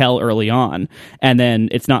you can tell early on, and then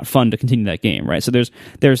it's not fun to continue that game, right? So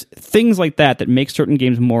there's things like that make certain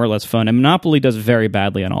games more or less fun, and Monopoly does very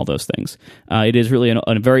badly on all those things. It is really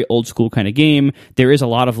a very old school kind of game. There is a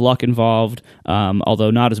lot of luck involved,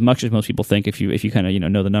 although not as much as most people think if you kind of, you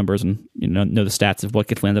know the numbers and know the stats of what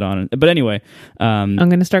gets landed on. But anyway, I'm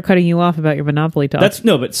going to start cutting you off about your Monopoly talk.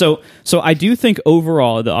 So I do think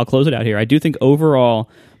overall, I'll close it out here. I do think overall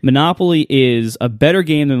Monopoly is a better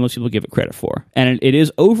game than most people give it credit for, and it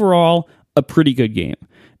is overall a pretty good game.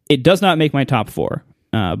 It does not make my top 4,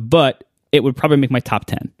 but it would probably make my top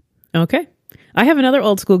 10. Okay, I have another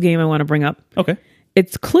old school game I want to bring up. Okay,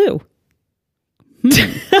 it's Clue.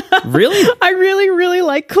 Really? I really, really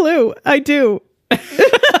like Clue. I do. You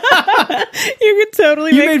could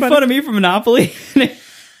totally. You made fun of me for Monopoly.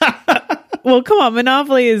 Well, come on,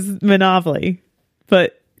 Monopoly is Monopoly,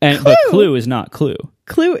 but Clue is not Clue.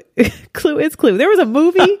 Clue is Clue. There was a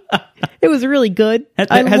movie. It was really good. Has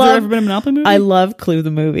there ever been a Monopoly movie? I love Clue the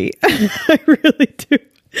movie. I really do.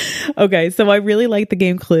 Okay, so I really like the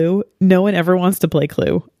game Clue. No one ever wants to play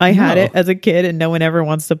Clue. I had it as a kid, and no one ever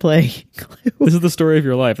wants to play Clue. This is the story of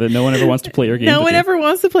your life, that no one ever wants to play your game. No one ever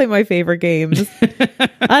wants to play my favorite games.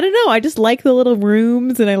 I don't know. I just like the little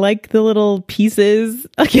rooms, and I like the little pieces.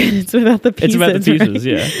 Again, it's about the pieces. It's about the pieces,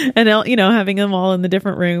 right? Yeah. And having them all in the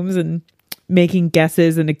different rooms and making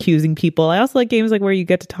guesses and accusing people. I also like games like where you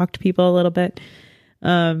get to talk to people a little bit.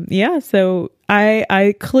 So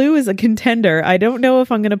I Clue is a contender. I don't know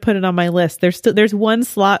if I'm going to put it on my list. There's one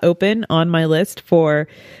slot open on my list for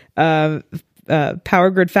Power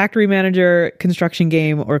Grid Factory Manager, Construction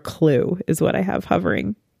Game, or Clue is what I have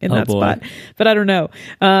hovering in that spot. But I don't know.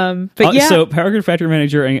 So Power Grid Factory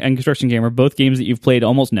Manager and Construction Game are both games that you've played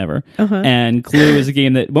almost never. And Clue is a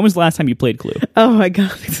game that, when was the last time you played Clue? Oh my God,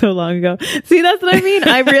 so long ago. See, that's what I mean.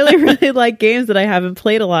 I really, really like games that I haven't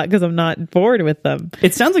played a lot because I'm not bored with them.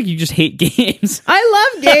 It sounds like you just hate games. I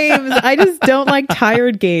love games. I just don't like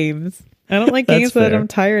tired games. I don't like games that I'm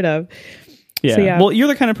tired of. Yeah. So, yeah. Well, you're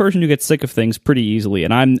the kind of person who gets sick of things pretty easily,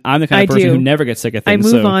 and I'm the kind of person who never gets sick of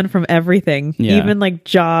things. I move on from everything, even like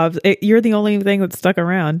jobs. You're the only thing that's stuck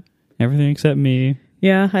around. Everything except me.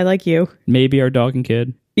 Yeah, I like you. Maybe our dog and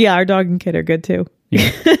kid. Yeah, our dog and kid are good too.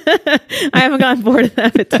 Yeah. I haven't gotten bored of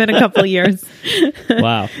them. It's been a couple of years.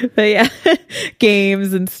 Wow. But yeah,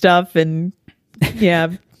 games and stuff, and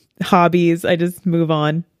hobbies. I just move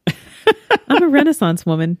on. I'm a Renaissance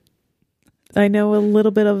woman. I know a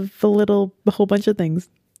little bit of a whole bunch of things.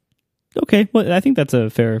 Okay, well, I think that's a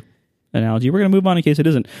fair analogy. We're going to move on in case it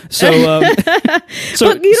isn't. So,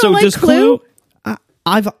 Look, you don't like Clue?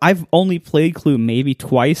 I've only played Clue maybe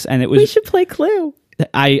twice, and it was. We should play Clue.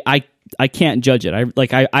 I can't judge it. I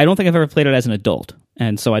don't think I've ever played it as an adult,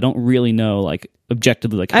 and so I don't really know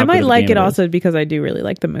objectively how I might good of a like game it also because I do really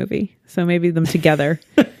like the movie. So maybe them together.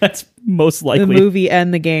 That's most likely. The movie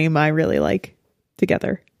and the game I really like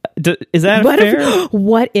together. Is that fair?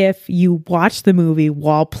 What if you watch the movie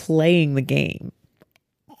while playing the game?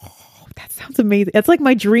 Oh, that sounds amazing. That's like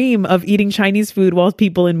my dream of eating Chinese food while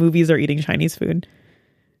people in movies are eating Chinese food.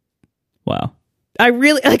 Wow. I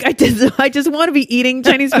really like. I just want to be eating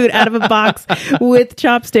Chinese food out of a box with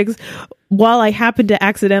chopsticks while I happen to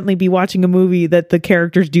accidentally be watching a movie that the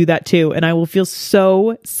characters do that too, and I will feel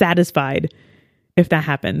so satisfied if that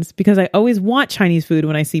happens, because I always want Chinese food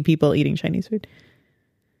when I see people eating Chinese food.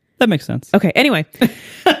 That makes sense. Okay. Anyway,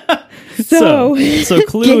 so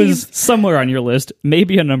Clue is somewhere on your list,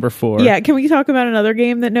 maybe a number 4. Yeah. Can we talk about another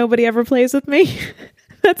game that nobody ever plays with me?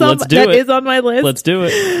 That is on my list. Let's do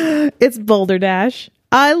it. It's Boulder Dash.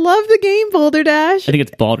 I love the game Boulder Dash. I think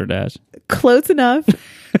it's Balderdash. Close enough.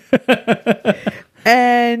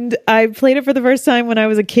 And I played it for the first time when I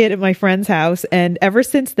was a kid at my friend's house. And ever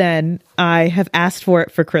since then, I have asked for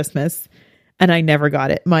it for Christmas. And I never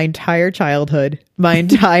got it. My entire childhood, my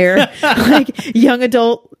entire like young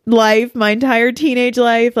adult life, my entire teenage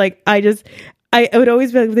life. Like I would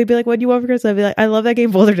always be like, they'd be like, what do you want for Christmas? I'd be like, I love that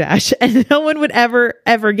game Boulder Dash. And no one would ever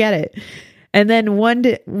get it. And then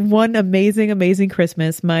one amazing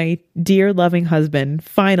Christmas, my dear loving husband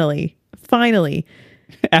finally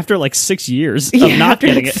after like 6 years of not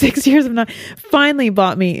getting it. 6 years of not, finally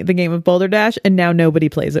bought me the game of Boulder Dash, and now nobody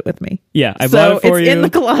plays it with me. Yeah, I bought it for you. It's in the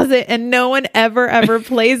closet, and no one ever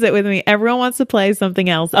plays it with me. Everyone wants to play something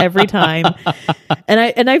else every time.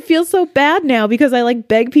 And I feel so bad now because I like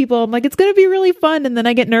beg people. I'm like, it's going to be really fun, and then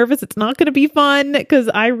I get nervous. It's not going to be fun because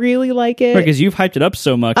I really like it. Because you've hyped it up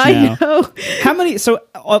so much now. I know. How many? So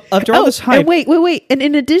after all this hype, and wait. And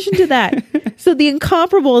in addition to that, so the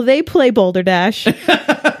Incomparable, they play Boulder Dash.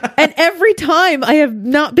 And every time I have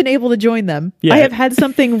not been able to join them. Yeah. I have had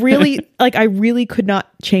something really, like I really could not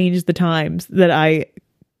change the times that I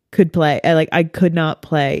could play. I could not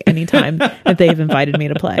play any time that they've invited me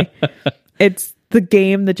to play. It's the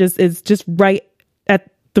game that is just right at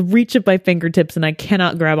the reach of my fingertips, and I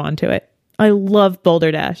cannot grab onto it. I love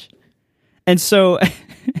Boulder Dash. And so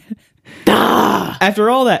after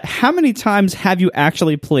all that, how many times have you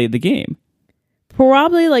actually played the game?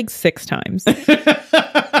 Probably like 6 times.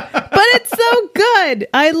 But it's so good.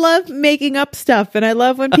 I love making up stuff, and I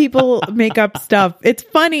love when people make up stuff. It's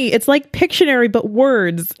funny. It's like Pictionary, but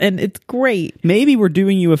words, and it's great. Maybe we're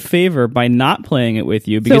doing you a favor by not playing it with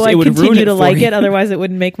you, because so it would ruin it continue to for like you. it. Otherwise, it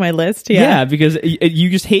wouldn't make my list. Yeah, because you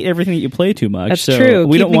just hate everything that you play too much. That's so true.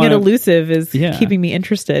 We Keeping don't want it elusive is keeping me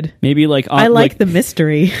interested. Maybe like I like the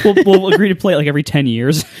mystery. We'll agree to play it like every 10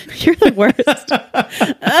 years. You're the worst.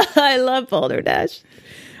 I love Boulder Dash.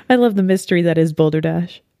 I love the mystery that is Boulder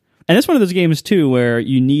Dash. And it's one of those games, too, where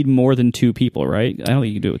you need more than 2 people, right? I don't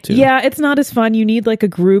think you can do it, too. Yeah, it's not as fun. You need like a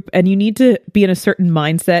group, and you need to be in a certain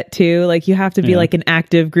mindset, too. Like you have to be like an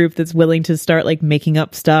active group that's willing to start like making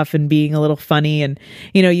up stuff and being a little funny. And,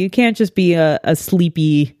 you know, you can't just be a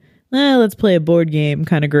sleepy, let's play a board game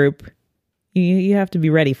kind of group. You have to be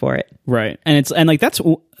ready for it. Right. And that's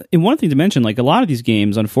one thing to mention, like a lot of these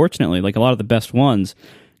games, unfortunately, like a lot of the best ones,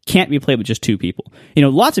 can't be played with just 2 people. You know,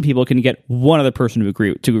 lots of people can get one other person to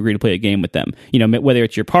agree to play a game with them. You know, whether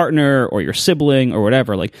it's your partner or your sibling or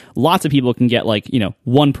whatever. Like, lots of people can get like, you know,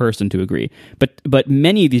 one person to agree. But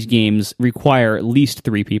many of these games require at least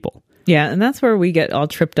 3 people. Yeah, and that's where we get all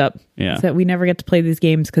tripped up. Yeah, is that we never get to play these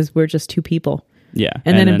games because we're just 2 people. Yeah,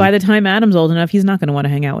 and then by the time Adam's old enough, he's not going to want to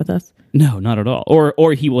hang out with us. No, not at all.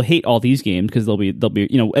 Or he will hate all these games because they'll be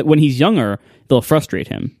you know, when he's younger, they'll frustrate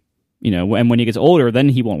him. You know, and when he gets older, then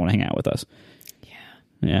he won't want to hang out with us.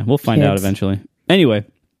 Yeah, we'll find out eventually. Anyway,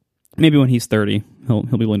 maybe when he's 30, he'll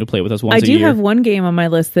be willing to play with us once a year. I do have one game on my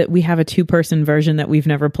list that we have a 2-person version that we've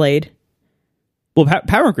never played. Well,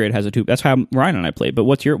 Power Grid has a 2. That's how Ryan and I played. But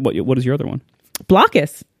what is your other one?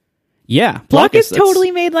 Blockus. Yeah, Blockus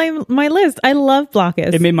totally made my list. I love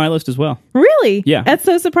Blockus. It made my list as well. Really? Yeah. That's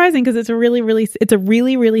so surprising because it's a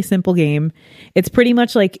really simple game. It's pretty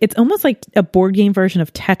much like, it's almost like a board game version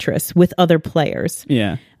of Tetris with other players.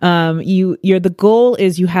 Yeah. The goal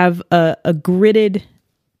is you have a gridded.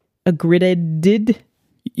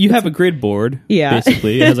 You have a grid board. Yeah.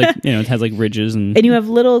 Basically, it has like, you know, it has like ridges and you have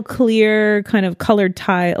little clear kind of colored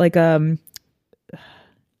tie like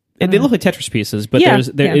they look like Tetris pieces, but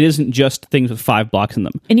it isn't just things with 5 blocks in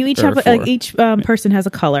them. And you each have each person has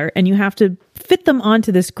a color, and you have to fit them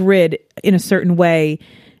onto this grid in a certain way,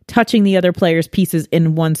 touching the other player's pieces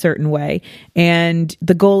in one certain way. And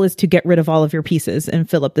the goal is to get rid of all of your pieces and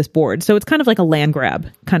fill up this board. So it's kind of like a land grab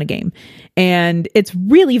kind of game, and it's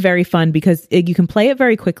really very fun because you can play it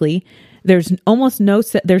very quickly. There's almost no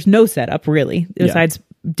setup really, besides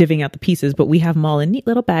divvying out the pieces, but we have them all in neat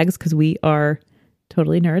little bags because we are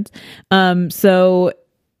totally nerds. So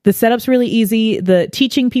the setup's really easy. The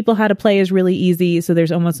teaching people how to play is really easy. So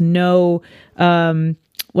there's almost no,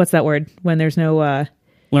 what's that word? When there's no,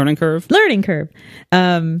 learning curve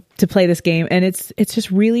to play this game. And it's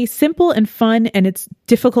just really simple and fun, and it's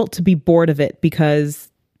difficult to be bored of it because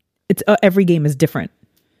it's every game is different.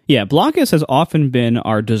 Yeah, Blokus has often been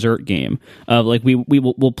our dessert game. Like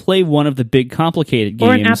we'll play one of the big complicated games,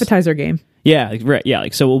 or an appetizer game. Yeah, right. Yeah,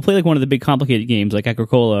 like so we'll play like one of the big complicated games like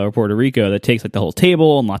Agricola or Puerto Rico that takes like the whole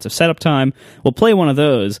table and lots of setup time. We'll play one of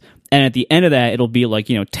those, and at the end of that, it'll be like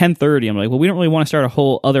 10:30. I'm like, well, we don't really want to start a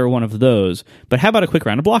whole other one of those, but how about a quick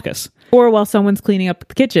round of Blokus? Or while someone's cleaning up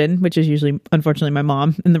the kitchen, which is usually, unfortunately, my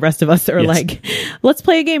mom, and the rest of us are like, let's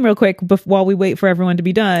play a game real quick while we wait for everyone to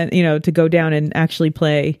be done. To go down and actually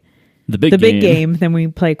play the big game. Then we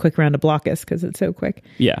play a quick round of Blokus because it's so quick.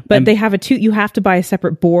 Yeah, but they have you have to buy a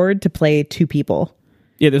separate board to play 2 people.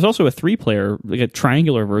 Yeah, there's also a 3-player, like a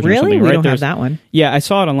triangular version. Really? Or something, We right? don't have that one. Yeah, I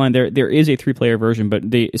saw it online. There is a 3-player version,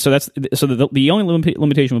 but the only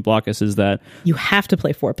limitation with Blokus is that you have to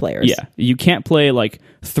play 4 players. Yeah, you can't play like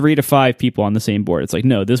 3 to 5 people on the same board. It's like,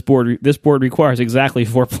 no, this board requires exactly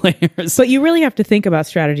 4 players. But you really have to think about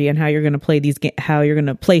strategy and how you're going to play these how you're going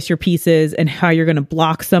to place your pieces and how you're going to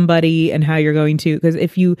block somebody and how you're going to, because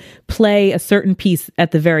if you play a certain piece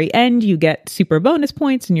at the very end, you get super bonus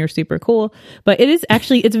points and you're super cool. But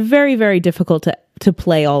it's very, very difficult to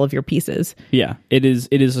play all of your pieces. Yeah, it is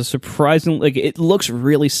a surprising, like, it looks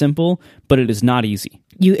really simple, but it is not easy.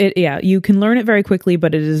 You can learn it very quickly,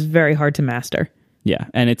 but it is very hard to master. Yeah,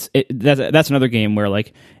 and that's another game where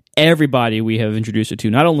like everybody we have introduced it to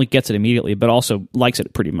not only gets it immediately, but also likes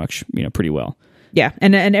it pretty much, pretty well. Yeah,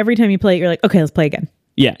 and every time you play it, you're like, okay, let's play again.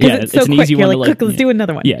 Yeah, it's so an quick. easy You're one like, to quick, let's do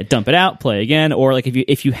another one. Yeah, dump it out, play again, or like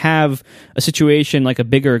if you have a situation like a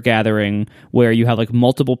bigger gathering where you have like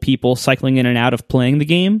multiple people cycling in and out of playing the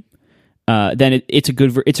game, then it's a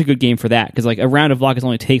good game for that, because like a round of Blokus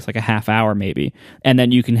only takes like a half hour maybe, and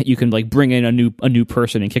then you can like bring in a new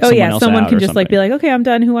person and kick someone else out. Someone can just something. like be like, okay, I'm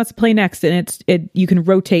done. Who wants to play next? And you can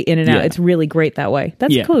rotate in and out. Yeah. It's really great that way.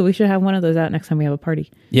 That's cool. We should have one of those out next time we have a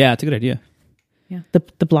party. Yeah, it's a good idea. Yeah, the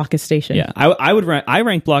Blokus station. Yeah, I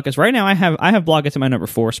rank Blokus right now. I have Blokus at my number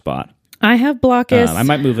 4 spot. I have Blokus. I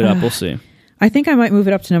might move it up. We'll see. I think I might move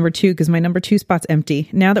it up to number 2 because my number 2 spot's empty.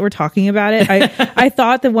 Now that we're talking about it, I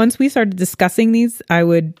thought that once we started discussing these, I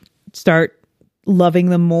would start loving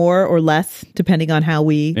them more or less depending on how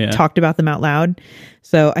we talked about them out loud.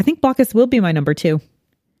 So I think Blokus will be my number 2.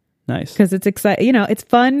 Nice, because it's exciting. It's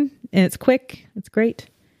fun and it's quick. It's great.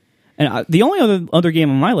 And the only other game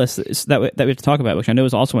on my list is that we have to talk about, which I know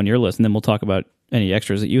is also on your list, and then we'll talk about any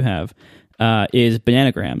extras that you have, is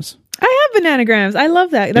Bananagrams. I have Bananagrams. I love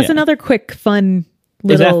that. That's another quick, fun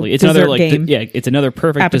little It's dessert another game. It's another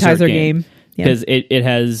perfect appetizer dessert game. Because it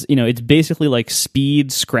has, it's basically like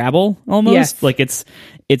speed Scrabble almost. Yes. Like it's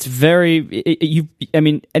very,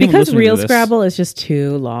 anyone because listening real to this, Scrabble is just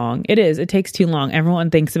too long. It is. It takes too long. Everyone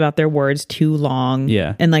thinks about their words too long.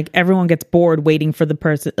 Yeah. And like everyone gets bored waiting for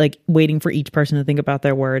waiting for each person to think about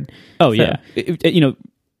their word. Oh, so. Yeah.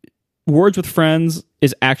 Words with Friends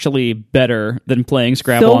is actually better than playing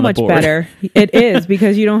Scrabble on the board. So much better. It is,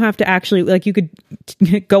 because you don't have to actually, like, you could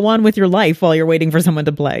go on with your life while you're waiting for someone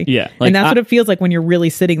to play. Yeah. Like, and that's what it feels like when you're really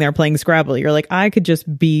sitting there playing Scrabble. You're like, I could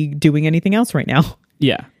just be doing anything else right now.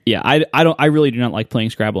 Yeah. Yeah. I really do not like playing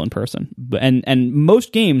Scrabble in person. And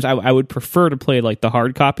most games I would prefer to play like the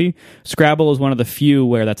hard copy. Scrabble is one of the few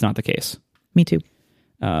where that's not the case. Me too.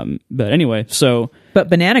 But anyway, but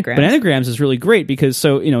Bananagrams is really great because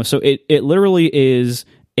it literally is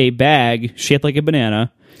a bag shaped like a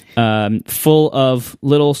banana, full of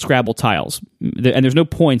little Scrabble tiles, and there's no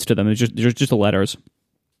points to them. There's just the letters,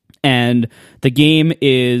 and the game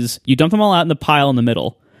is you dump them all out in the pile in the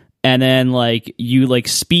middle, and then like you like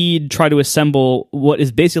speed try to assemble what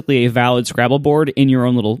is basically a valid Scrabble board in your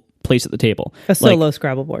own little place at the table, a solo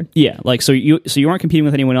Scrabble board. Yeah, like so you aren't competing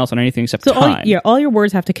with anyone else on anything except time. All your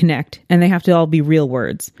words have to connect, and they have to all be real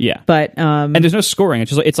words. Yeah, but and there's no scoring.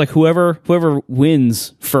 It's like whoever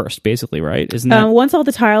wins first, basically, right? Isn't that once all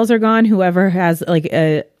the tiles are gone, whoever has like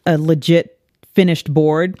a legit finished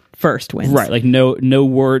board first wins. Right, like no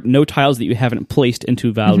tiles that you haven't placed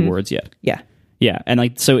into valid words yet. Yeah, and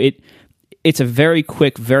like so it's a very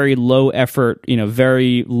quick, very low effort,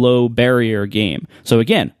 very low barrier game. So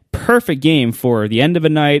again, perfect game for the end of a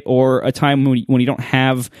night or a time when you don't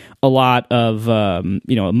have a lot of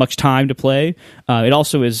much time to play. It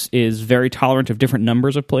also is very tolerant of different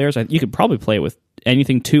numbers of players. You could probably play with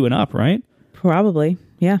anything 2 and up, right? Probably,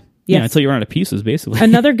 yeah. Yeah, until you run out of pieces, basically.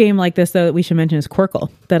 Another game like this, though, that we should mention is Quirkle,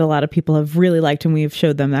 that a lot of people have really liked, and we've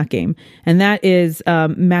showed them that game. And that is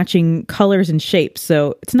matching colors and shapes.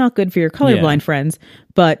 So it's not good for your colorblind friends,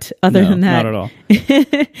 but other than that... not at all.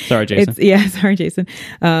 Sorry, Jason. Sorry, Jason.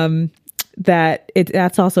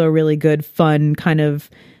 That's also a really good, fun kind of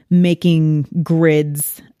making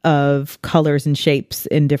grids of colors and shapes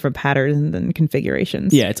in different patterns and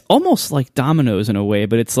configurations. Yeah, it's almost like dominoes in a way,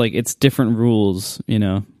 but it's different rules, you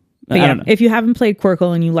know. But yeah, if you haven't played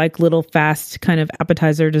Quirkle and you like little fast kind of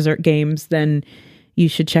appetizer dessert games, then you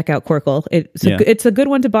should check out Quirkle. It's a good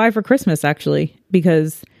one to buy for Christmas, actually,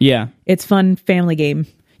 because it's fun family game.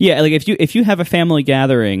 Yeah, like if you have a family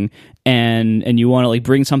gathering and you want to like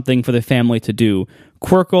bring something for the family to do,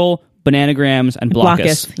 Quirkle, Bananagrams, and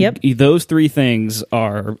Blockus. Yep, those three things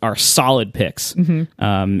are solid picks. Mm-hmm.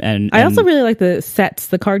 And I also really like the Sets,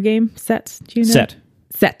 the card game Sets. Do you know?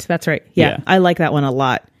 Set. That's right. Yeah, I like that one a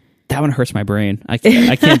lot. That one hurts my brain. I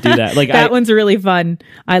can't do that. Like that one's really fun.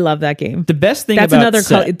 I love that game. The best thing that's about another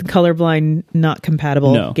Set, colorblind, not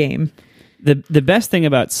compatible game. The best thing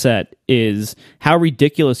about Set is how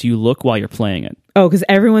ridiculous you look while you're playing it. Oh, because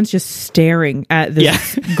everyone's just staring at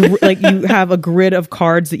this. Like you have a grid of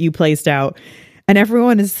cards that you placed out, and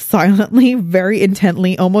everyone is silently, very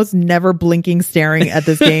intently, almost never blinking, staring at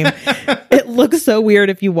this game. It looks so weird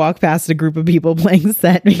if you walk past a group of people playing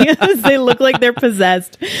Set because they look like they're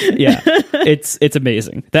possessed. Yeah, it's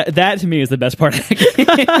amazing. That to me is the best part of the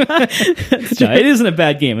game. No, it isn't a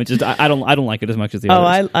bad game. It's just I don't like it as much as the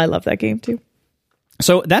others. I love that game too.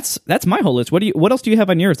 So that's my whole list. What else do you have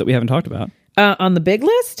on yours that we haven't talked about? On the big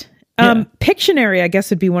list, Pictionary, I guess,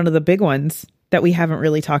 would be one of the big ones that we haven't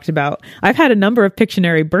really talked about. I've had a number of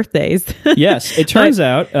Pictionary birthdays. Yes, it turns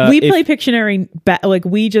out we play Pictionary like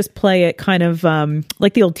we just play it kind of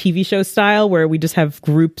like the old TV show style, where we just have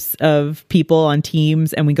groups of people on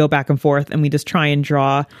teams and we go back and forth and we just try and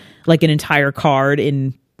draw like an entire card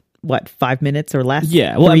in 5 minutes or less?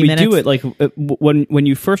 Yeah, well, and we minutes? do it like when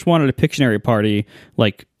you first wanted a Pictionary party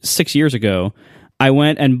like 6 years ago. I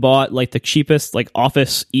went and bought like the cheapest like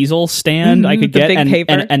office easel stand I could get,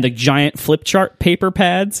 and the giant flip chart paper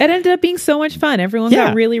pads. It ended up being so much fun. Everyone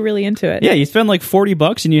got really, really into it. Yeah, you spend like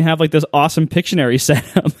 $40 and you have like this awesome Pictionary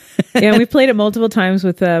setup. Yeah, we've played it multiple times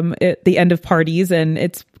with at the end of parties, and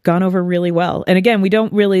it's gone over really well. And again, we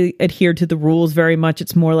don't really adhere to the rules very much.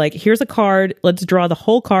 It's more like, here's a card, let's draw the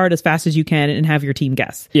whole card as fast as you can and have your team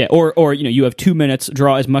guess. Yeah, or you have 2 minutes,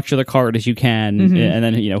 draw as much of the card as you can, and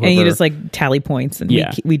then whoever, and you just like tally points, and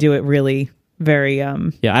we do it really very I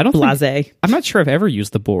don't blasé. I'm not sure I've ever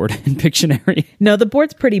used the board in Pictionary. No, the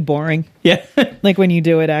board's pretty boring. Yeah. Like when you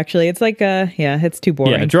do it, actually, it's like it's too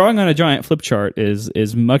boring. Yeah, drawing on a giant flip chart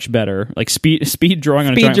is much better. Like speed drawing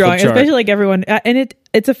on a giant flip chart. Especially like everyone, and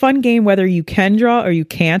it's a fun game whether you can draw or you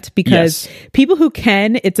can't, because people who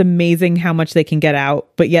can, it's amazing how much they can get out,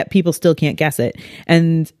 but yet people still can't guess it.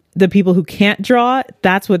 And the people who can't draw,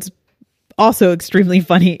 that's what's also extremely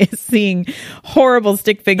funny, is seeing horrible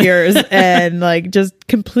stick figures and like just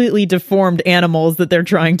completely deformed animals that they're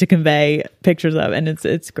trying to convey pictures of, and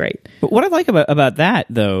it's great. But what I like about that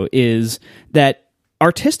though is that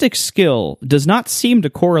artistic skill does not seem to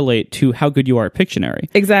correlate to how good you are at Pictionary.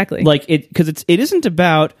 Exactly. Like because it isn't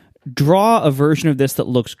about draw a version of this that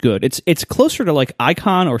looks good. It's closer to like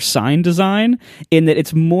icon or sign design, in that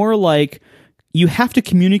it's more like you have to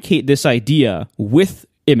communicate this idea with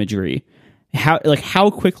imagery. How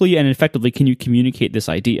quickly and effectively can you communicate this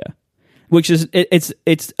idea? Which is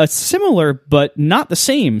it's a similar but not the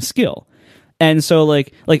same skill. And so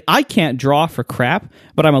like I can't draw for crap,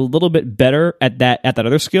 but I'm a little bit better at that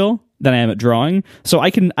other skill than I am at drawing. So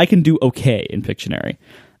I can do okay in Pictionary.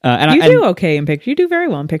 You do okay in Pictionary. You do very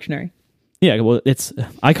well in Pictionary. Yeah, well, it's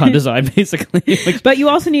icon design basically. But you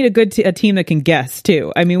also need a team that can guess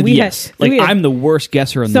too. I mean, I'm the worst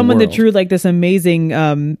guesser in the world. Someone that drew like this amazing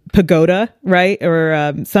pagoda, right,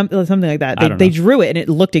 or something like that. They drew it and it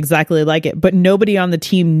looked exactly like it, but nobody on the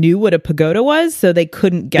team knew what a pagoda was, so they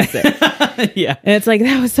couldn't guess it. Yeah, and it's like,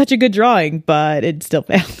 that was such a good drawing, but it still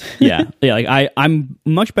failed. yeah. Like I'm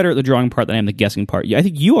much better at the drawing part than I am the guessing part. Yeah, I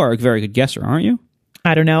think you are a very good guesser, aren't you?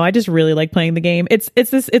 I don't know. I just really like playing the game. It's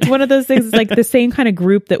one of those things. It's like the same kind of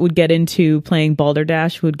group that would get into playing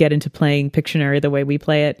Balderdash would get into playing Pictionary the way we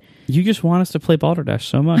play it. You just want us to play Balderdash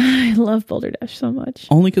so much. I love Balderdash so much.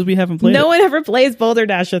 Only because we haven't played it. No one ever plays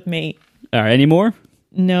Balderdash with me. All right, any more?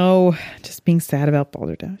 No, just being sad about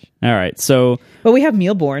Balderdash. All right, so... But we have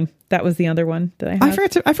Mealborn. That was the other one that I had.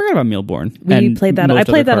 I forgot about Mealborn. We played that. I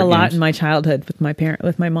played that a lot games. in my childhood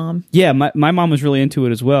with my mom. Yeah, my mom was really into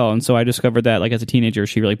it as well, and so I discovered that like as a teenager,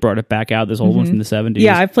 she really brought it back out. This old one from the 70s.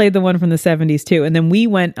 Yeah, I played the one from the 70s too, and then we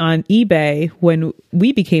went on eBay when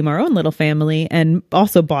we became our own little family, and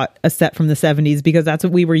also bought a set from the 70s because that's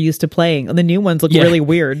what we were used to playing. The new ones look really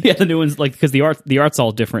weird. Yeah, the new ones like because the art's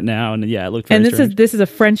all different now, and yeah, it looked. Very strange. This is a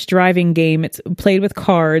French driving game. It's played with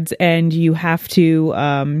cards, and you have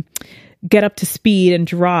to get up to speed and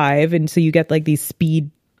drive, and so you get like these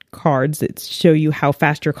speed cards that show you how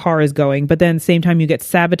fast your car is going, but then at the same time you get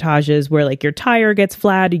sabotages where like your tire gets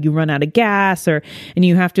flat, you run out of gas, and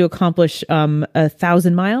you have to accomplish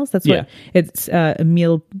 1,000 miles. That's what it's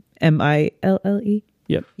Mille, M-I-L-L-E.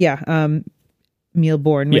 Yep. Yeah.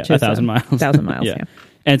 Mealborn, which is 1,000 miles. 1,000 miles. yeah.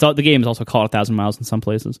 And the game is also called 1,000 miles in some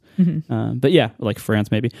places. But yeah, like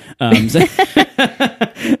France maybe.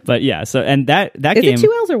 But yeah, so and that is game it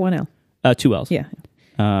 2 L's or 1 L? 2 L's. Yeah.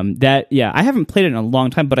 I haven't played it in a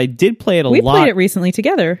long time, but I did play it a lot. We played it recently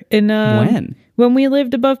together in when we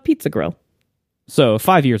lived above Pizza Grill. So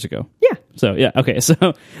 5 years ago. Yeah. So yeah, okay.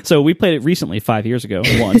 So we played it recently 5 years ago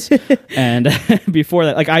once, and before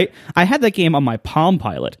that, like I had that game on my Palm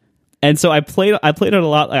Pilot. And so I played it a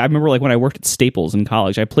lot. I remember like when I worked at Staples in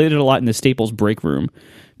college, I played it a lot in the Staples break room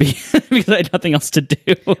because I had nothing else to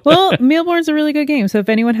do. Well, Mealborn's a really good game. So if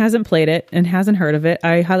anyone hasn't played it and hasn't heard of it,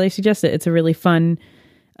 I highly suggest it. It's a really fun.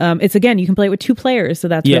 It's again, you can play it with 2 players, so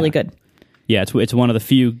that's really good. Yeah, it's one of the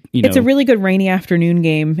few. It's a really good rainy afternoon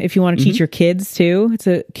game if you want to teach your kids too. It's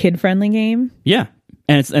a kid friendly game. Yeah.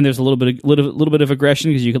 And there's a little bit of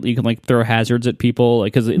aggression because you can like throw hazards at people,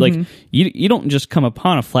 like because like you don't just come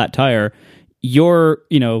upon a flat tire. Your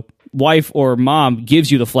wife or mom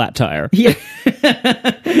gives you the flat tire. Yeah.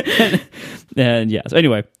 and yeah. So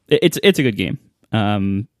anyway, it's a good game.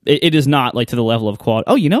 It is not like to the level of quality.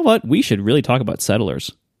 Oh, you know what? We should really talk about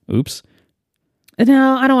Settlers. Oops.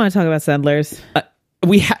 No, I don't want to talk about Settlers.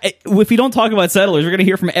 If we don't talk about Settlers, we're going to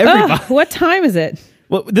hear from everybody. What time is it?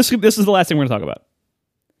 Well, this is the last thing we're going to talk about.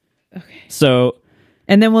 Okay. So,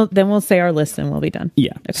 and then we'll say our list and we'll be done.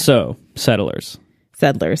 Yeah. Okay. So, Settlers.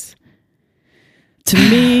 To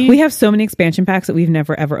me, we have so many expansion packs that we've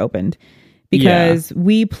never ever opened because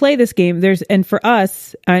we play this game. And for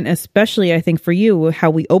us, and especially I think for you, how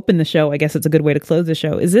we open the show, I guess it's a good way to close the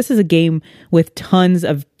show, is this is a game with tons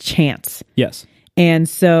of chance. Yes. And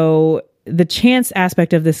so the chance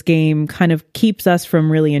aspect of this game kind of keeps us from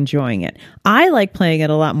really enjoying it. I like playing it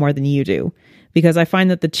a lot more than you do, because I find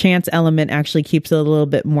that the chance element actually keeps it a little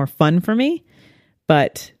bit more fun for me.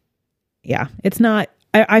 But yeah, it's not.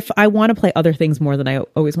 I want to play other things more than I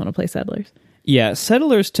always want to play Settlers. Yeah,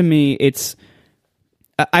 Settlers to me, it's.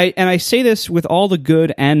 I say this with all the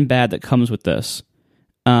good and bad that comes with this.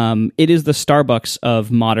 It is the Starbucks of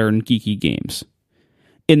modern geeky games,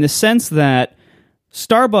 in the sense that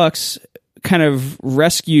Starbucks kind of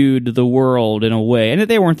rescued the world in a way, and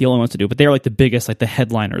they weren't the only ones to do it, but they were like the biggest, like the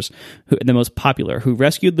headliners, the most popular, who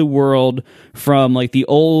rescued the world from like the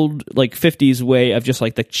old like 50s way of just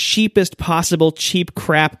like the cheapest possible cheap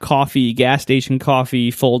crap coffee, gas station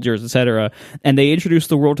coffee, Folgers, etc. And they introduced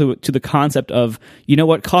the world to the concept of, you know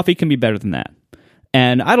what, coffee can be better than that.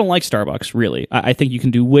 And I don't like Starbucks, really. I think you can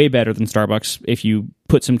do way better than Starbucks if you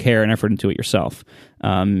put some care and effort into it yourself.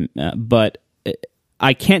 But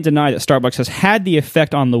I can't deny that Starbucks has had the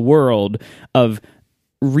effect on the world of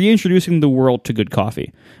reintroducing the world to good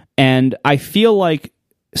coffee. And I feel like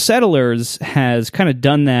Settlers has kind of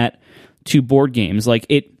done that to board games.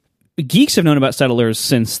 Like geeks have known about Settlers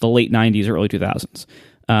since the late 90s or early 2000s.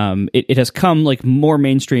 It has come like more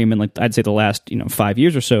mainstream in like I'd say the last 5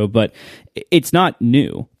 years or so, but it's not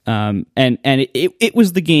new. And it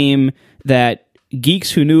was the game that geeks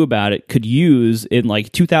who knew about it could use in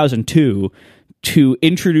like 2002 to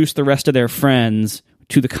introduce the rest of their friends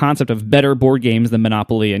to the concept of better board games than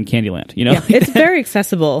Monopoly and Candyland. Yeah, it's very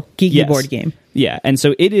accessible geeky board game. Yeah, and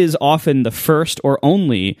so it is often the first or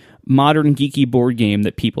only modern geeky board game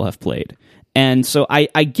that people have played. And so I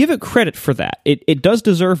give it credit for that. It does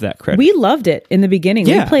deserve that credit. We loved it in the beginning.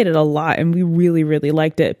 Yeah. We played it a lot, and we really, really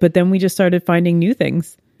liked it. But then we just started finding new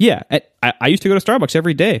things. Yeah, I used to go to Starbucks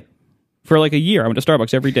every day. For like a year, I went to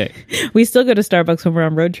Starbucks every day. We still go to Starbucks when we're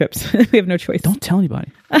on road trips. We have no choice. Don't tell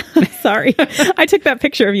anybody. Sorry. I took that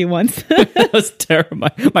picture of you once. That was terrible.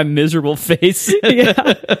 My miserable face.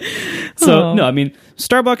 Yeah. So, no, I mean,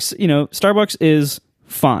 Starbucks is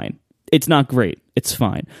fine. It's not great. It's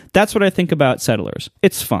fine. That's what I think about Settlers.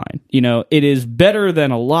 It's fine. It is better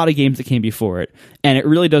than a lot of games that came before it. And it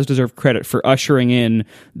really does deserve credit for ushering in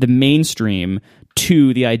the mainstream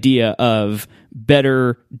to the idea of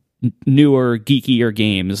better newer, geekier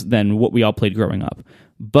games than what we all played growing up.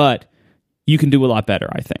 But you can do a lot better,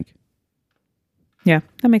 I think. Yeah,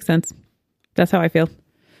 that makes sense. That's how I feel.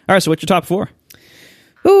 All right, so what's your top 4?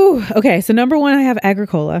 Ooh, okay. So number 1, I have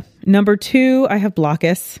Agricola. Number 2, I have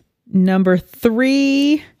Blockus. Number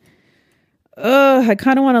 3, I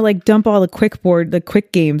kind of want to like dump all the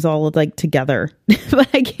quick games all like together, but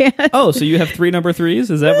I can't. Oh, so you have 3 number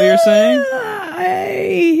 3s? Is that what you're saying?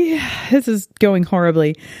 This is going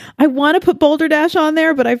horribly. I want to put Boulder Dash on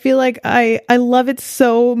there, but I feel like I love it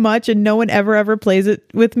so much and no one ever plays it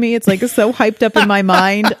with me. It's like so hyped up in my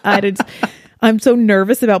mind. I'm so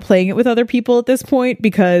nervous about playing it with other people at this point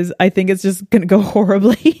because I think it's just going to go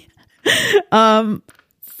horribly. I'm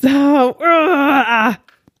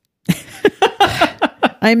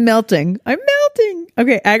melting.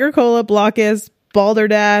 Okay, Agricola, Blockus,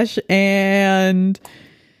 Balderdash, and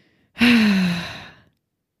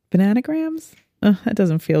Bananagrams? That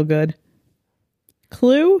doesn't feel good.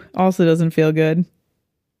 Clue also doesn't feel good.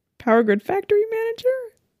 Power Grid Factory Manager?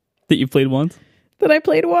 That you played once? That I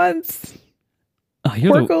played once.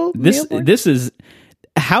 Oh, this is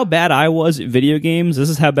how bad I was at video games. This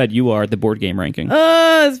is how bad you are at the board game ranking.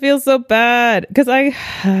 This feels so bad. Because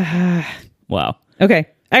Wow. Okay.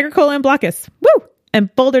 Agricola and Blockus. Woo!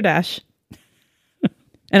 And Boulder Dash.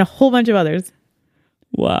 And a whole bunch of others.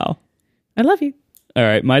 Wow. I love you. All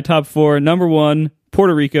right. My top 4. Number 1,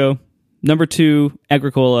 Puerto Rico. Number 2,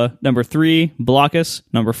 Agricola. Number 3, Blockus.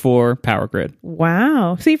 Number 4, Power Grid.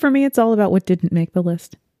 Wow. See, for me, it's all about what didn't make the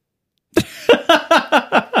list.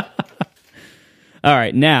 All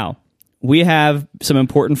right. Now, we have some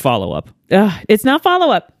important follow-up. It's not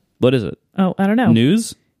follow-up. What is it? Oh, I don't know.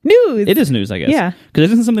 News? News. It is news, I guess. Yeah. Because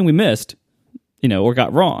it isn't something we missed, or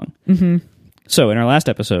got wrong. Mm-hmm. So in our last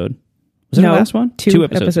episode, was it our last one? 2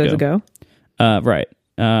 episodes ago. Right.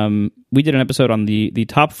 We did an episode on the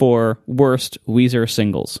top 4 worst Weezer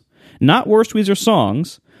singles. Not worst Weezer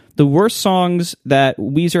songs, the worst songs that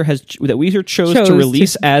Weezer chose to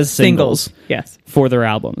release as singles. Yes. For their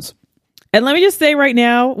albums. And let me just say right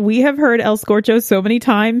now, we have heard El Scorcho so many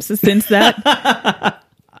times since that.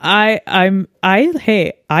 I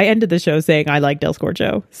ended the show saying I liked El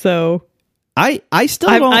Scorcho. So I still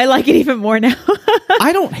don't. I like it even more now.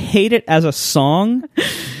 I don't hate it as a song,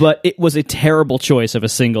 but it was a terrible choice of a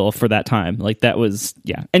single for that time. Like that was,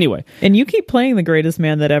 yeah. Anyway. And you keep playing The Greatest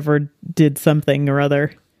Man That Ever Did Something or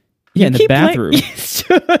Other. Yeah, in the bathroom.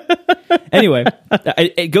 Anyway,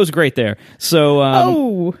 it goes great there.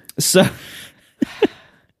 So, so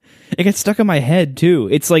it gets stuck in my head too.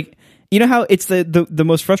 It's like, you know how it's the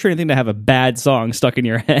most frustrating thing to have a bad song stuck in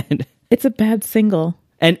your head. It's a bad single.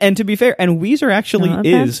 And to be fair, and Weezer actually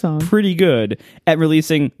is pretty good at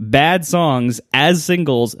releasing bad songs as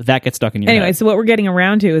singles that get stuck in your head. Anyway, so what we're getting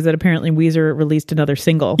around to is that apparently Weezer released another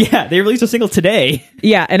single. Yeah, they released a single today.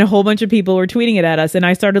 Yeah, and a whole bunch of people were tweeting it at us, and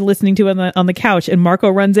I started listening to it on the couch, and Marco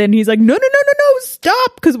runs in, and he's like, no,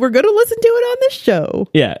 stop, because we're going to listen to it on this show.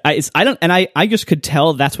 Yeah, I just could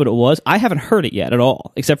tell that's what it was. I haven't heard it yet at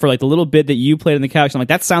all, except for like the little bit that you played in the couch. I'm like,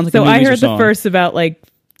 that sounds like a new Weezer song. So I heard the first about like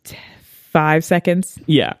 5 seconds.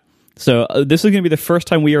 Yeah. So this is going to be the first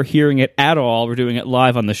time we are hearing it at all. We're doing it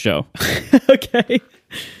live on the show. Okay.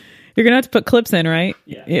 You're going to have to put clips in, right?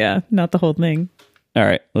 Yeah. Yeah, not the whole thing. All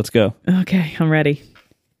right, let's go. Okay, I'm ready.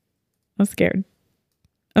 I'm scared.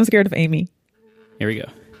 I'm scared of Amy. Here we go.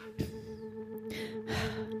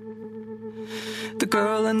 The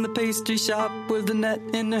girl in the pastry shop with the net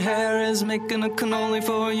in her hair is making a cannoli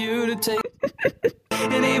for you to take.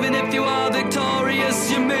 And even if you are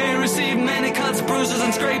victorious, you may receive many cuts, bruises,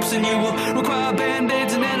 and scrapes, and you will require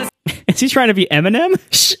band-aids and anesthesia. Is he trying to be Eminem?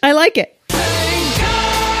 Shh, I like it. Thank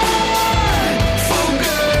God for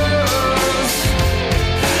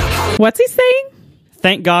girls. What's he saying?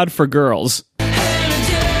 Thank God for girls.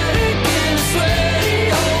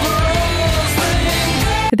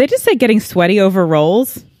 Did they just say getting sweaty over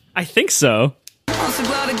rolls? I think so. I'm so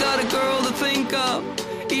glad I got a girl to think of,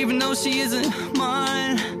 even though she isn't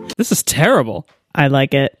mine. This is terrible. I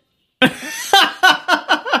like it.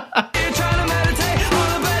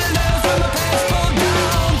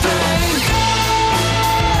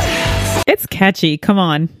 It's catchy. Come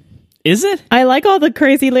on. Is it? I like all the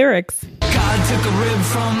crazy lyrics. God took a rib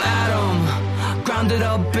from Adam, ground it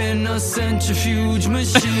up in a centrifuge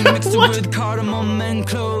machine, mixed it with cardamom and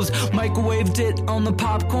cloves, microwaved it on the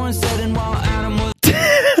popcorn setting while Adam was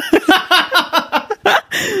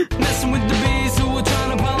messing with the bees who were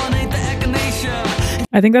trying to pollinate the echinacea.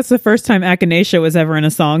 I think that's the first time echinacea was ever in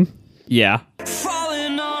a song. Yeah.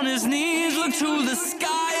 Falling on his knees, looked to the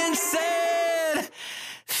sky and said,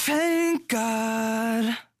 thank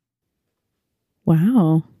God.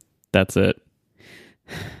 Wow. That's it.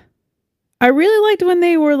 I really liked when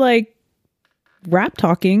they were like rap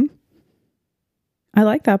talking. I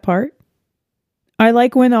like that part. I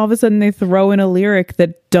like when all of a sudden they throw in a lyric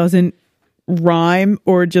that doesn't rhyme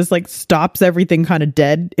or just like stops everything kind of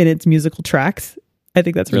dead in its musical tracks. I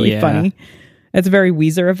think that's really funny. It's very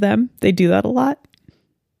Weezer of them. They do that a lot.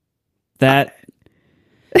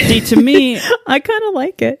 See, to me, I kind of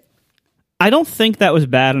like it. I don't think that was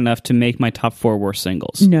bad enough to make my top 4 worst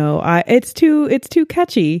singles. No, it's too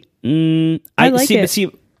catchy. I like it. But see,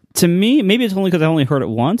 to me, maybe it's only because I only heard it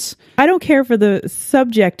once. I don't care for the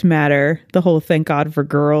subject matter, the whole "Thank God for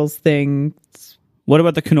Girls" thing. What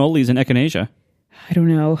about the cannolis in Echinacea? I don't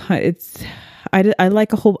know. I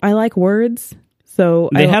like words. So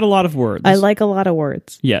They had a lot of words. I like a lot of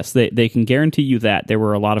words. Yes, they can guarantee you that there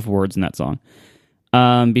were a lot of words in that song.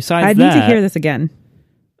 Besides I that, need to hear this again.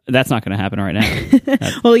 That's not going to happen right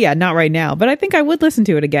now. Well, yeah, not right now, but I think I would listen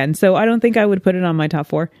to it again. So I don't think I would put it on my top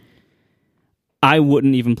 4. I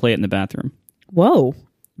wouldn't even play it in the bathroom. Whoa.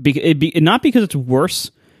 Not because it's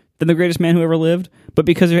worse than The Greatest Man Who Ever Lived, but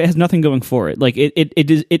because it has nothing going for it. Like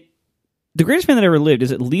The Greatest Man That Ever Lived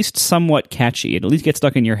is at least somewhat catchy. It at least gets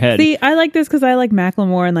stuck in your head. See, I like this because I like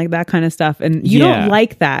Macklemore and like that kind of stuff, and you don't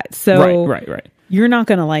like that, so right. You're not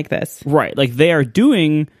going to like this, right? Like they are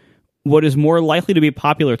doing what is more likely to be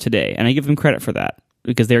popular today, and I give them credit for that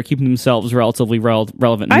because they are keeping themselves relatively relevant.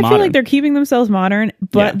 And I modern. feel like they're keeping themselves modern,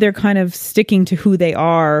 but they're kind of sticking to who they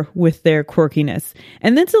are with their quirkiness,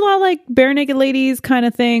 and it's a lot like Bare Naked Ladies kind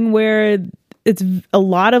of thing where it's a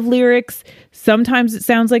lot of lyrics. Sometimes it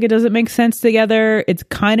sounds like it doesn't make sense together. It's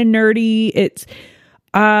kind of nerdy. It's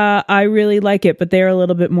I really like it, but they're a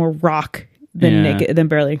little bit more rock than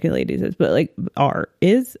Bare Naked Ladies is. But like I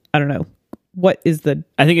don't know. What is the?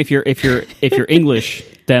 I think if you're English,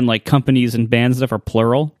 then like companies and bands and stuff are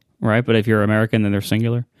plural, right? But if you're American, then they're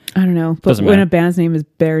singular. I don't know. But Doesn't when matter. a band's name is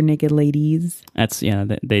Bare Naked Ladies, That's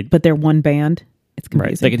they but they're one band, it's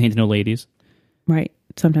confusing. right. That contains no ladies. Right.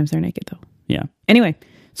 Sometimes they're naked though. Yeah. Anyway,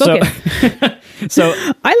 focus. So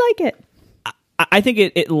I like it. I think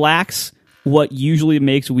it lacks what usually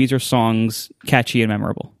makes Weezer songs catchy and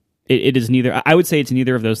memorable. It is neither. I would say it's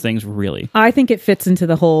neither of those things, really. I think it fits into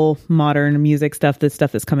the whole modern music stuff, the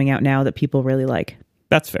stuff that's coming out now that people really like.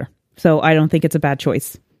 That's fair. So I don't think it's a bad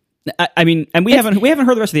choice. I mean, and we haven't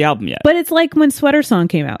heard the rest of the album yet. But it's like when Sweater Song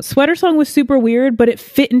came out. Sweater Song was super weird, but it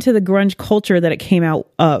fit into the grunge culture that it came out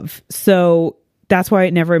of. So that's why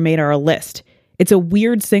it never made our list. It's a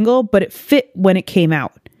weird single, but it fit when it came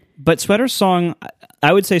out. But Sweater Song,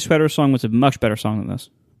 I would say Sweater Song was a much better song than this.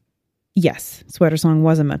 Yes, Sweater Song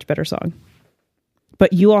was a much better song.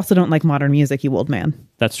 But you also don't like modern music, you old man.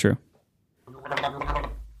 That's true.